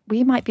us,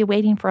 we might be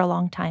waiting for a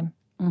long time.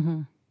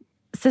 Mm-hmm.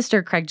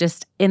 Sister Craig,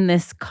 just in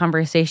this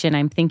conversation,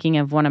 I'm thinking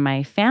of one of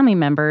my family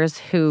members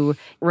who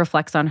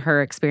reflects on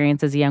her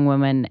experience as a young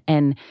woman,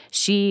 and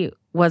she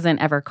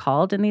wasn't ever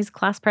called in these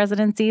class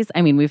presidencies.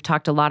 I mean, we've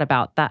talked a lot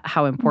about that,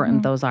 how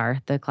important those are,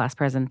 the class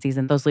presidencies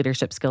and those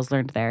leadership skills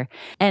learned there.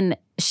 And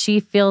she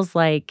feels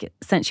like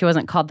since she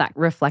wasn't called, that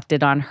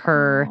reflected on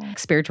her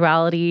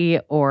spirituality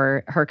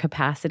or her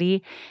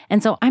capacity.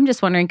 And so I'm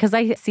just wondering, because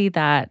I see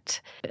that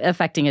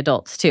affecting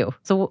adults too.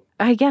 So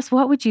I guess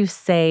what would you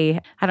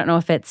say, I don't know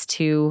if it's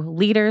to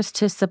leaders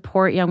to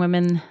support young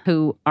women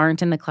who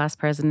aren't in the class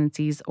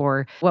presidencies,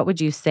 or what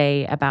would you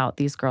say about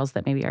these girls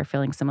that maybe are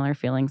feeling similar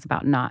feelings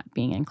about not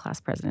being in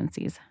class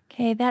presidencies?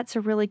 Okay, that's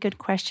a really good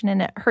question,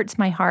 and it hurts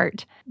my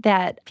heart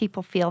that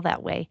people feel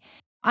that way.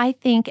 I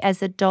think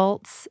as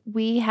adults,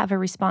 we have a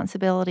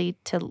responsibility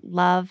to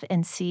love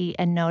and see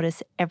and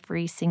notice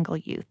every single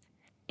youth.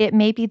 It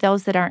may be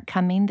those that aren't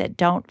coming, that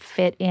don't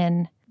fit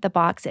in the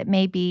box. It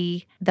may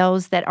be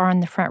those that are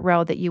on the front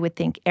row that you would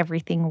think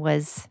everything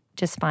was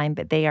just fine,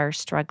 but they are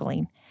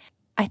struggling.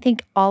 I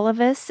think all of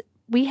us,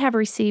 we have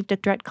received a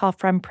direct call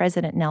from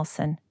President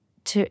Nelson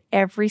to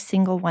every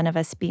single one of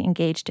us be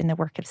engaged in the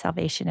work of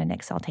salvation and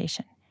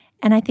exaltation.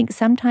 And I think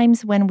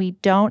sometimes when we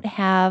don't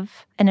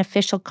have an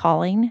official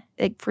calling,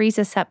 it frees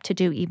us up to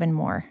do even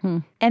more.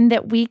 And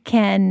that we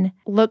can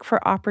look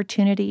for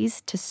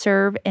opportunities to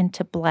serve and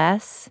to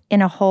bless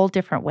in a whole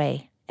different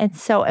way. And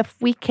so if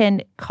we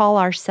can call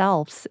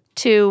ourselves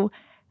to,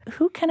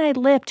 who can I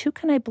lift? Who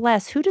can I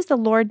bless? Who does the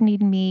Lord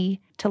need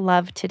me to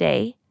love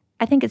today?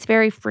 I think it's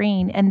very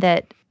freeing, and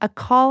that a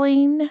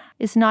calling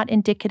is not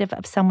indicative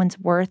of someone's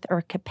worth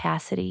or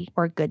capacity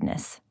or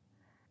goodness.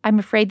 I'm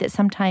afraid that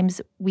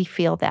sometimes we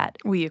feel that.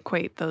 We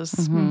equate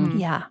those.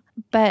 Yeah.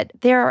 But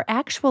there are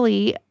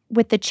actually,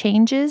 with the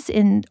changes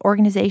in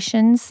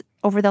organizations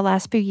over the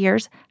last few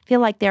years, I feel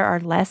like there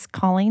are less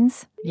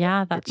callings.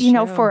 Yeah, that's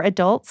true. For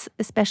adults,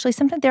 especially,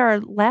 sometimes there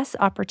are less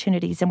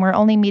opportunities, and we're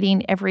only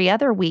meeting every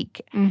other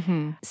week.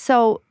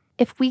 So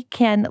if we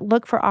can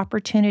look for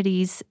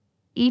opportunities,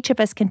 each of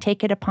us can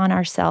take it upon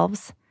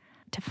ourselves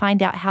to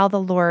find out how the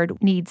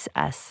Lord needs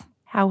us,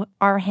 how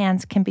our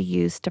hands can be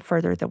used to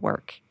further the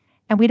work.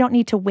 And we don't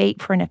need to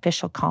wait for an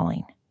official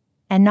calling.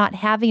 And not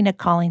having a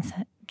calling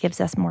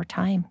gives us more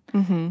time.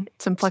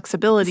 Some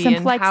flexibility Some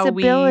in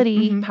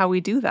flexibility. how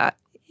we do that.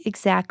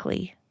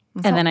 Exactly.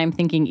 And then I'm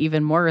thinking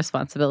even more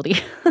responsibility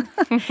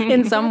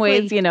in some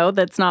ways,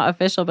 that's not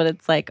official, but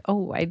it's like,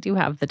 oh, I do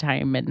have the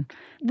time and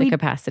the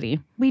capacity.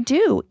 We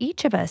do,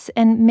 each of us,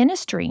 and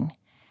ministering.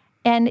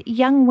 And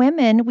young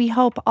women, we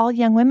hope all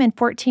young women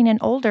 14 and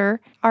older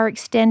are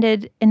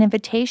extended an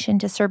invitation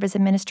to serve as a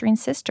ministering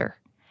sister.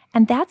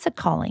 And that's a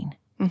calling.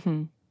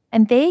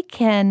 And they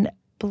can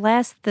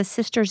bless the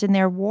sisters in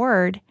their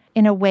ward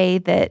in a way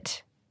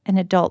that an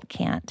adult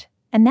can't.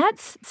 And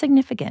that's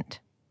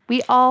significant.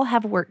 We all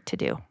have work to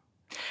do.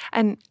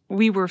 And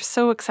we were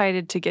so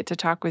excited to get to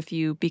talk with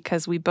you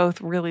because we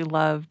both really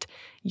loved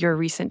your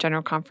recent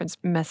General Conference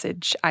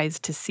message, Eyes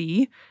to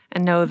See,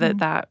 and know that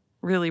that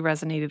really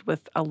resonated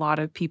with a lot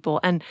of people.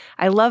 And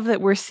I love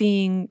that we're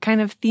seeing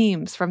kind of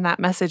themes from that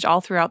message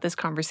all throughout this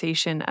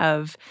conversation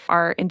of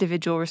our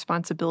individual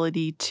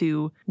responsibility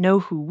to know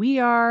who we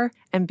are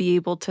and be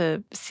able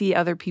to see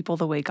other people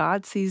the way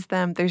God sees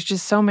them. There's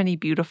just so many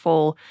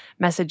beautiful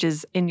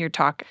messages in your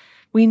talk.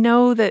 We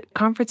know that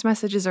conference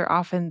messages are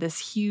often this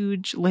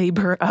huge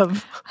labor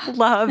of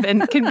love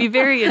and can be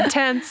very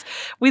intense.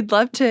 We'd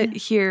love to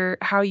hear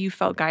how you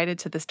felt guided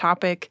to this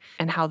topic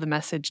and how the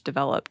message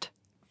developed.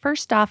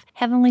 First off,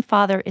 Heavenly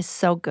Father is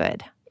so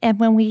good.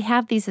 And when we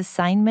have these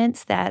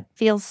assignments that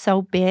feel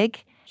so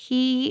big,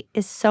 He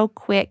is so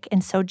quick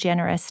and so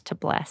generous to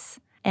bless.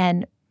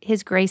 And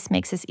His grace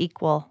makes us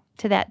equal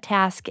to that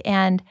task.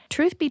 And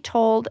truth be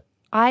told,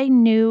 I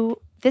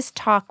knew this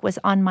talk was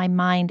on my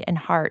mind and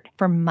heart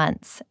for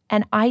months.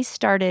 And I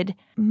started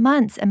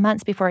months and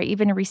months before I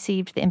even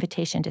received the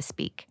invitation to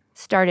speak,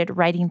 started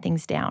writing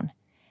things down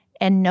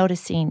and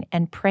noticing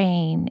and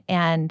praying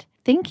and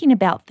thinking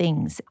about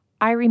things.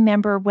 I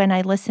remember when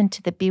I listened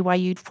to the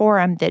BYU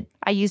Forum that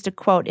I used a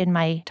quote in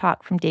my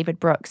talk from David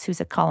Brooks,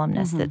 who's a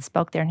columnist that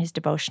spoke there in his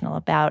devotional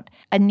about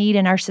a need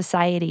in our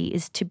society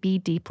is to be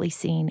deeply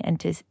seen and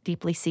to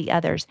deeply see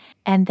others.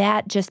 And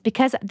that just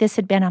because this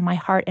had been on my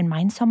heart and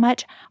mind so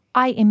much,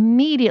 I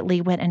immediately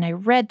went and I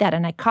read that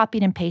and I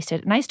copied and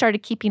pasted and I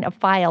started keeping a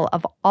file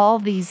of all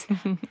these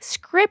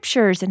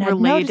scriptures and I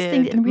noticed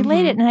things and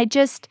related. And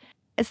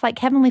it's like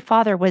Heavenly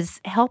Father was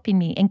helping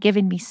me and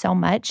giving me so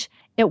much.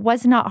 It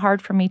was not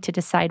hard for me to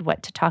decide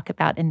what to talk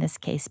about in this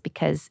case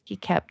because He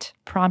kept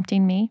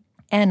prompting me.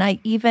 And I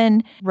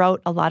even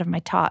wrote a lot of my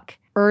talk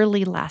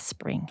early last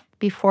spring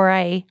before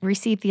I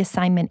received the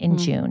assignment in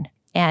June.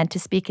 and to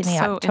speak in the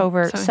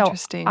October. So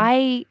interesting.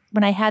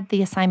 When I had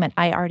the assignment,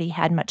 I already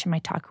had much of my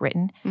talk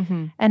written.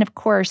 And of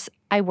course,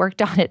 I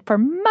worked on it for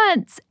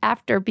months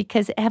after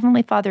because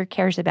Heavenly Father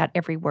cares about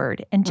every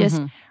word and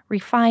just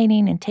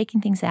refining and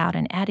taking things out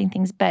and adding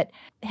things. But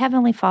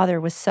Heavenly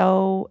Father was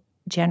so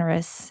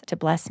generous to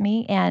bless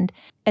me. And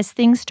as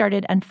things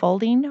started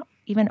unfolding,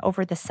 even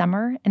over the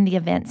summer and the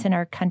events in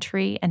our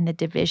country and the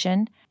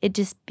division, it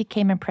just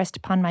became impressed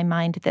upon my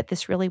mind that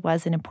this really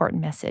was an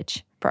important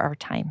message for our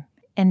time.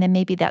 And then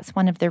maybe that's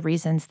one of the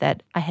reasons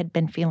that I had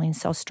been feeling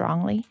so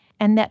strongly,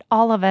 and that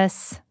all of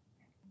us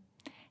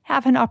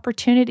have an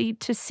opportunity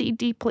to see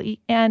deeply.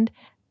 And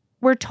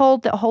we're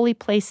told that holy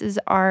places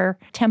are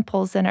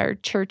temples and our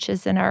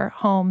churches and our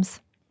homes.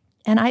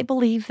 And I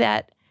believe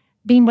that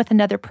being with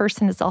another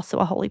person is also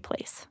a holy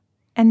place.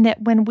 And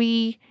that when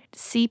we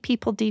see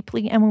people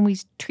deeply and when we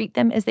treat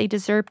them as they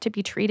deserve to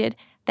be treated,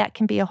 that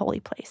can be a holy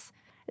place.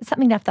 It's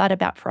something I've thought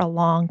about for a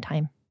long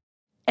time.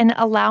 And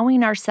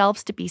allowing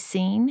ourselves to be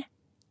seen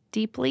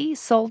deeply,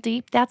 soul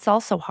deep, that's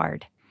also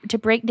hard. To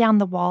break down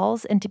the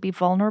walls and to be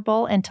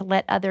vulnerable and to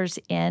let others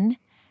in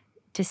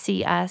to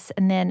see us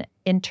and then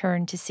in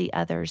turn to see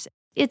others.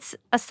 It's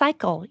a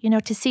cycle,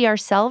 to see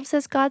ourselves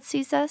as God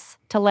sees us,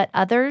 to let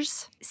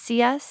others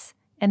see us,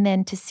 and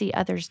then to see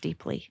others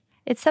deeply.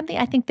 It's something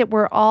I think that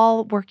we're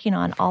all working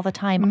on all the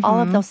time, all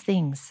of those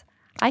things.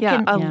 I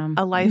can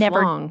a lifelong,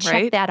 never check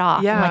right? that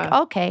off. Yeah. I'm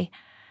like, okay,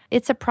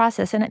 it's a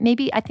process. And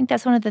I think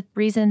that's one of the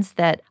reasons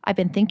that I've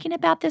been thinking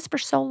about this for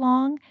so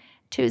long,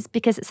 too, is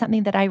because it's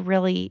something that I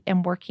really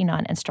am working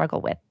on and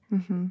struggle with.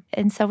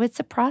 And so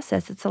it's a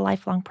process. It's a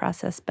lifelong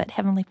process. But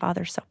Heavenly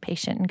Father's so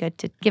patient and good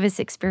to give us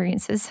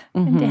experiences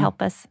and to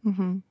help us.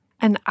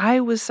 And I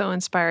was so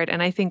inspired.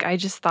 And I think I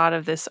just thought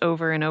of this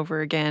over and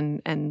over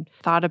again and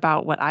thought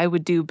about what I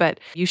would do. But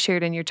you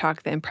shared in your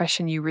talk the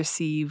impression you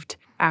received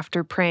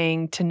after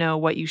praying to know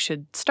what you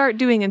should start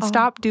doing and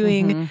stop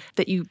doing,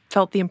 that you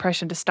felt the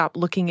impression to stop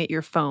looking at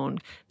your phone,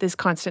 this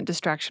constant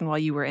distraction while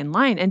you were in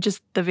line. And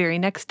just the very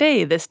next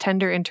day, this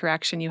tender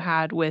interaction you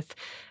had with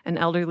an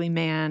elderly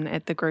man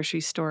at the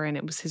grocery store, and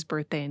it was his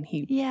birthday, and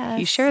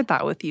he shared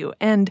that with you.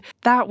 And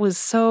that was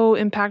so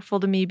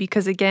impactful to me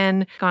because,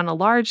 again, on a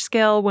large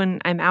scale, when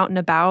I'm out and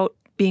about,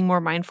 being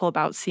more mindful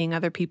about seeing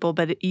other people,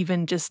 but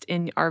even just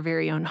in our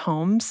very own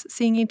homes,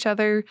 seeing each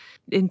other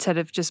instead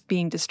of just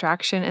being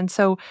distraction. And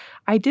so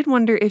I did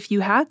wonder if you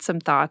had some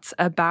thoughts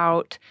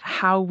about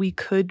how we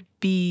could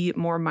be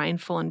more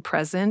mindful and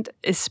present,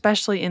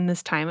 especially in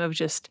this time of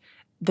just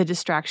the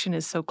distraction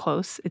is so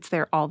close. It's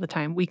there all the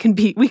time. We can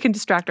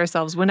distract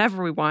ourselves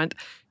whenever we want.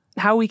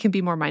 How we can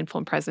be more mindful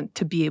and present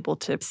to be able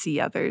to see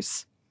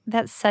others.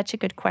 That's such a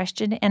good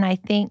question. And I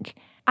think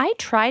I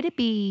try to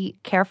be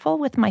careful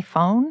with my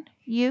phone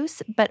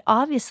use, but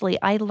obviously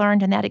I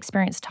learned, and that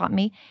experience taught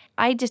me,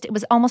 it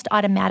was almost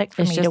automatic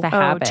for me to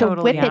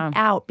whip it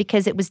out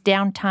because it was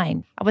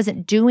downtime. I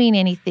wasn't doing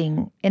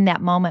anything in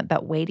that moment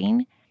but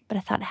waiting. But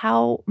I thought,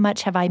 how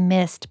much have I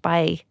missed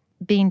by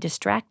being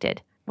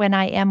distracted when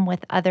I am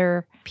with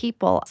other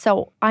people?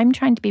 So I'm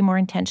trying to be more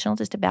intentional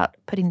just about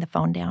putting the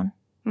phone down.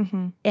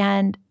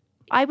 And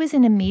I was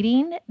in a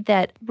meeting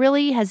that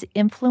really has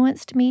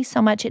influenced me so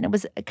much, and it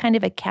was kind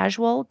of a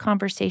casual,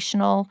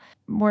 conversational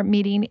more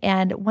meeting,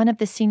 and one of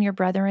the senior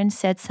brethren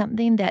said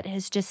something that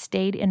has just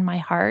stayed in my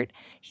heart.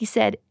 He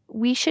said,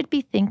 we should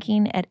be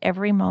thinking at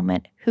every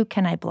moment, who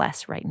can I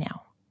bless right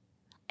now?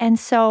 And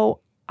so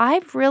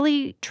I've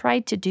really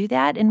tried to do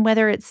that, and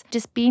whether it's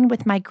just being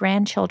with my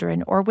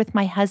grandchildren or with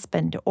my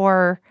husband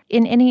or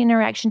in any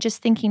interaction,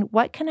 just thinking,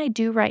 what can I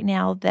do right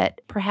now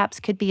that perhaps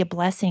could be a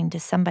blessing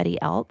to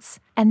somebody else?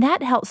 And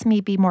that helps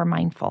me be more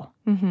mindful.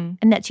 And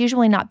that's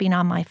usually not being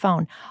on my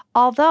phone.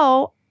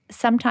 Although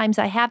sometimes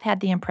I have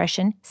had the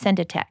impression, send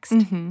a text.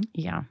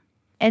 Yeah.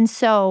 And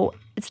so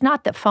it's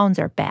not that phones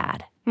are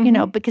bad.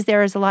 Because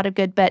there is a lot of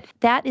good, but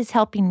that is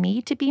helping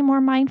me to be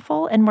more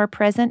mindful and more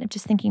present and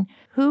just thinking,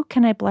 who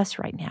can I bless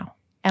right now?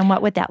 And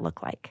what would that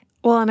look like?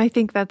 Well, and I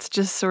think that's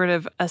just sort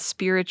of a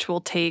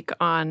spiritual take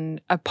on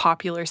a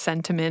popular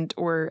sentiment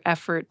or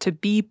effort to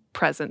be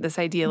present. This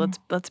idea,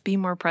 let's be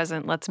more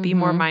present, let's be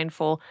more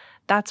mindful.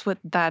 That's what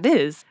that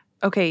is.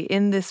 Okay,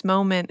 in this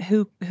moment,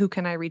 who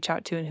can I reach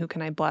out to and who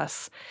can I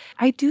bless?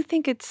 I do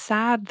think it's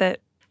sad that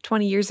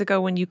 20 years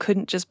ago, when you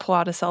couldn't just pull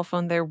out a cell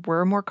phone, there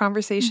were more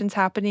conversations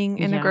happening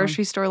in a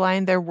grocery store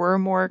line. There were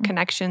more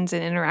connections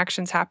and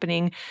interactions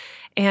happening.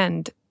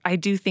 And I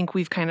do think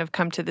we've kind of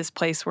come to this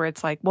place where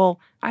it's like, well,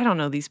 I don't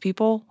know these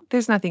people.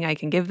 There's nothing I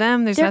can give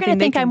them. There's nothing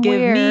they can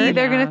give me.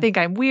 They're going to think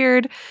I'm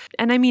weird.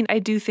 And I mean, I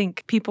do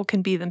think people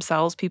can be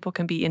themselves. People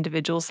can be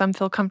individuals. Some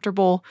feel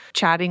comfortable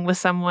chatting with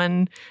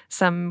someone.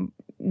 Some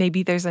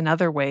maybe there's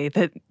another way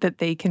that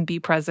they can be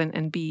present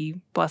and be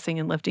blessing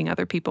and lifting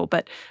other people.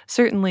 But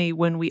certainly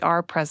when we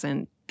are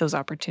present, those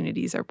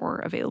opportunities are more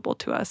available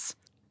to us.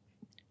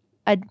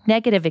 A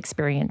negative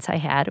experience I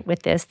had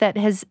with this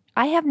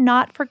I have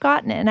not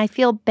forgotten it, and I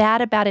feel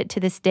bad about it to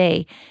this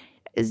day.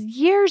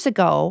 Years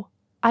ago,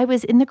 I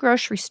was in the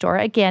grocery store,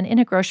 again, in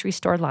a grocery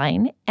store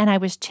line, and I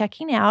was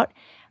checking out,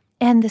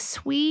 And the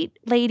sweet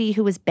lady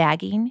who was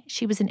bagging,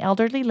 she was an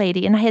elderly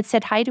lady, and I had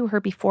said hi to her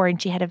before, and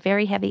she had a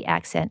very heavy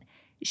accent.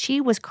 She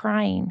was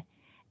crying,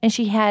 and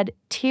she had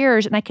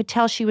tears, and I could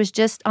tell she was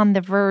just on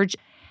the verge.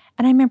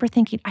 And I remember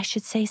thinking, I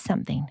should say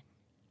something.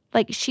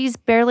 Like, she's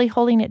barely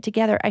holding it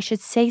together. I should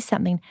say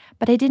something,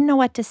 but I didn't know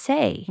what to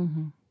say.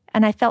 Mm-hmm.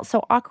 And I felt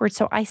so awkward,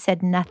 so I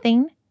said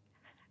nothing.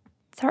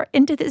 So,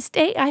 and to this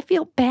day, I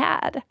feel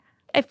bad.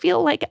 I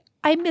feel like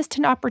I missed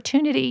an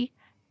opportunity.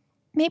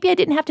 Maybe I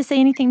didn't have to say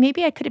anything.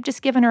 Maybe I could have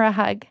just given her a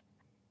hug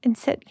and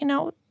said,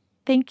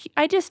 thank you.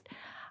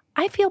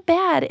 I feel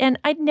bad. And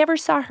I never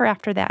saw her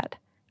after that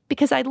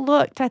because I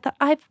thought,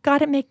 I've got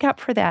to make up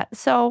for that.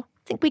 So I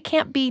think we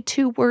can't be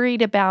too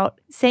worried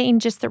about saying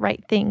just the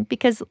right thing,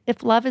 because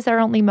if love is our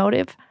only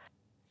motive,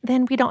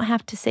 then we don't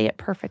have to say it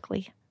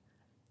perfectly.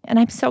 And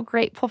I'm so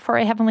grateful for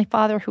a Heavenly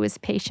Father who is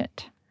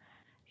patient,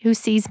 who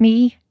sees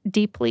me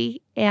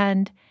deeply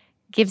and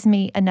gives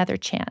me another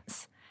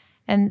chance.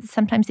 And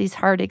sometimes these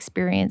hard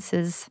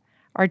experiences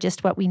are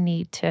just what we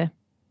need to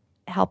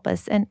help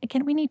us. And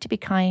again, we need to be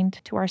kind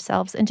to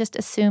ourselves and just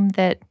assume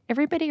that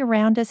everybody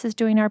around us is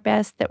doing our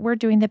best, that we're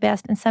doing the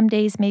best. And some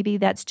days, maybe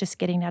that's just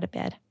getting out of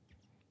bed,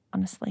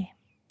 honestly.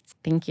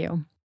 Thank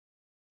you.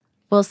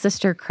 Well,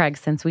 Sister Craig,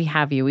 since we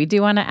have you, we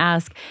do want to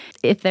ask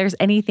if there's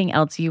anything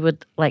else you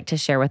would like to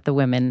share with the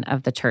women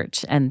of the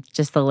church and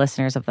just the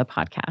listeners of the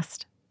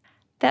podcast.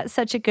 That's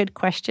such a good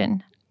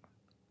question.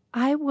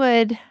 I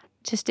would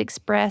just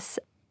express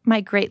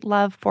my great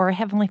love for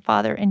Heavenly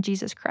Father and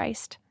Jesus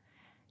Christ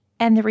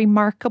and the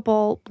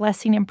remarkable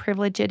blessing and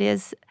privilege it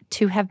is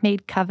to have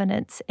made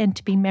covenants and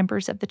to be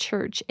members of the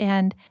church,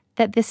 and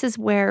that this is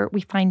where we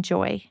find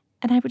joy.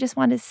 And I would just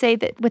want to say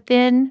that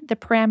within the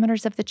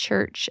parameters of the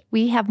church,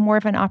 we have more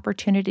of an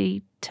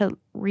opportunity to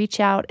reach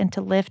out and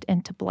to lift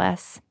and to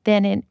bless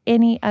than in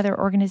any other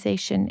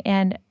organization.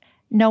 And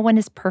no one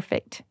is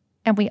perfect,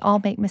 and we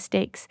all make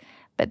mistakes,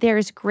 but there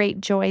is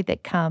great joy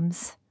that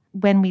comes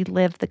when we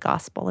live the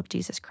gospel of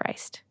Jesus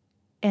Christ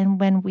and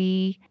when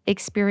we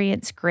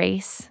experience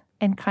grace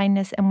and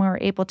kindness and we're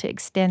able to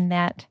extend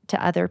that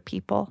to other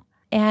people.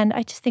 And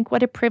I just think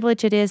what a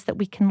privilege it is that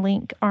we can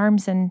link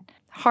arms and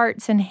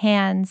hearts and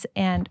hands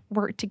and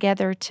work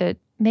together to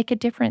make a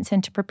difference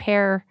and to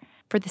prepare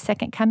for the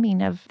second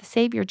coming of the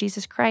Savior,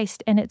 Jesus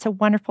Christ. And it's a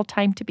wonderful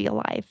time to be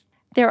alive.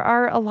 There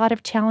are a lot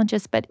of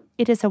challenges, but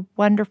it is a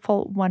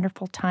wonderful,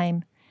 wonderful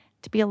time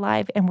to be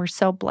alive, and we're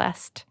so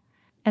blessed.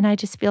 And I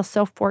just feel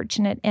so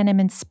fortunate and am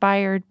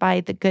inspired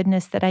by the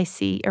goodness that I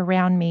see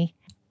around me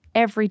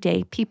every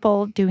day.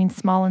 People doing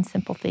small and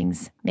simple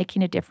things,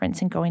 making a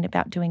difference and going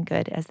about doing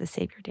good as the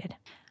Savior did.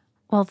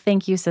 Well,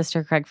 thank you,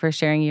 Sister Craig, for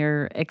sharing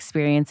your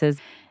experiences.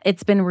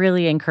 It's been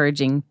really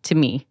encouraging to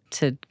me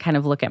to kind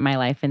of look at my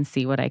life and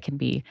see what I can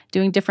be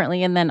doing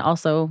differently, and then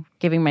also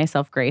giving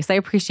myself grace. I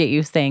appreciate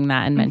you saying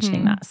that and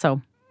mentioning that.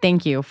 So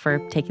thank you for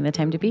taking the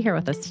time to be here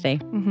with us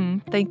today.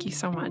 Thank you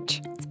so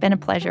much. It's been a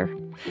pleasure.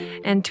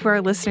 And to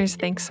our listeners,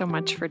 thanks so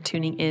much for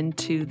tuning in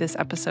to this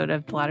episode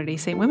of the Latter-day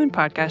Saint Women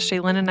podcast.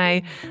 Shaylin and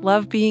I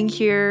love being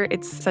here.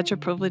 It's such a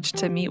privilege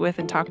to meet with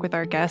and talk with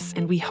our guests.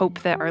 And we hope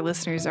that our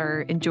listeners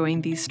are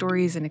enjoying these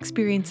stories and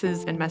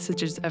experiences and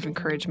messages of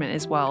encouragement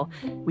as well.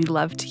 We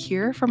love to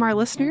hear from our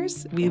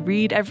listeners. We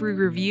read every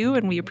review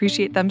and we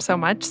appreciate them so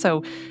much.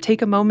 So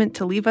take a moment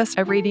to leave us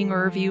a rating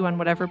or review on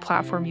whatever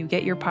platform you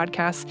get your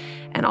podcasts.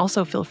 And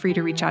also feel free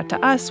to reach out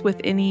to us with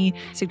any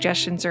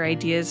suggestions or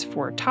ideas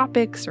for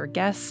topics or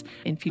guests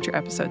in future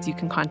episodes. You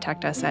can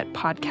contact us at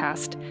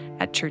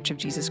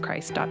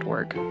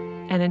podcast@churchofjesuschrist.org.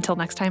 And until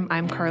next time,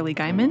 I'm Carly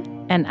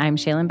Guyman. And I'm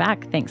Shaylin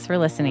Back. Thanks for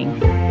listening.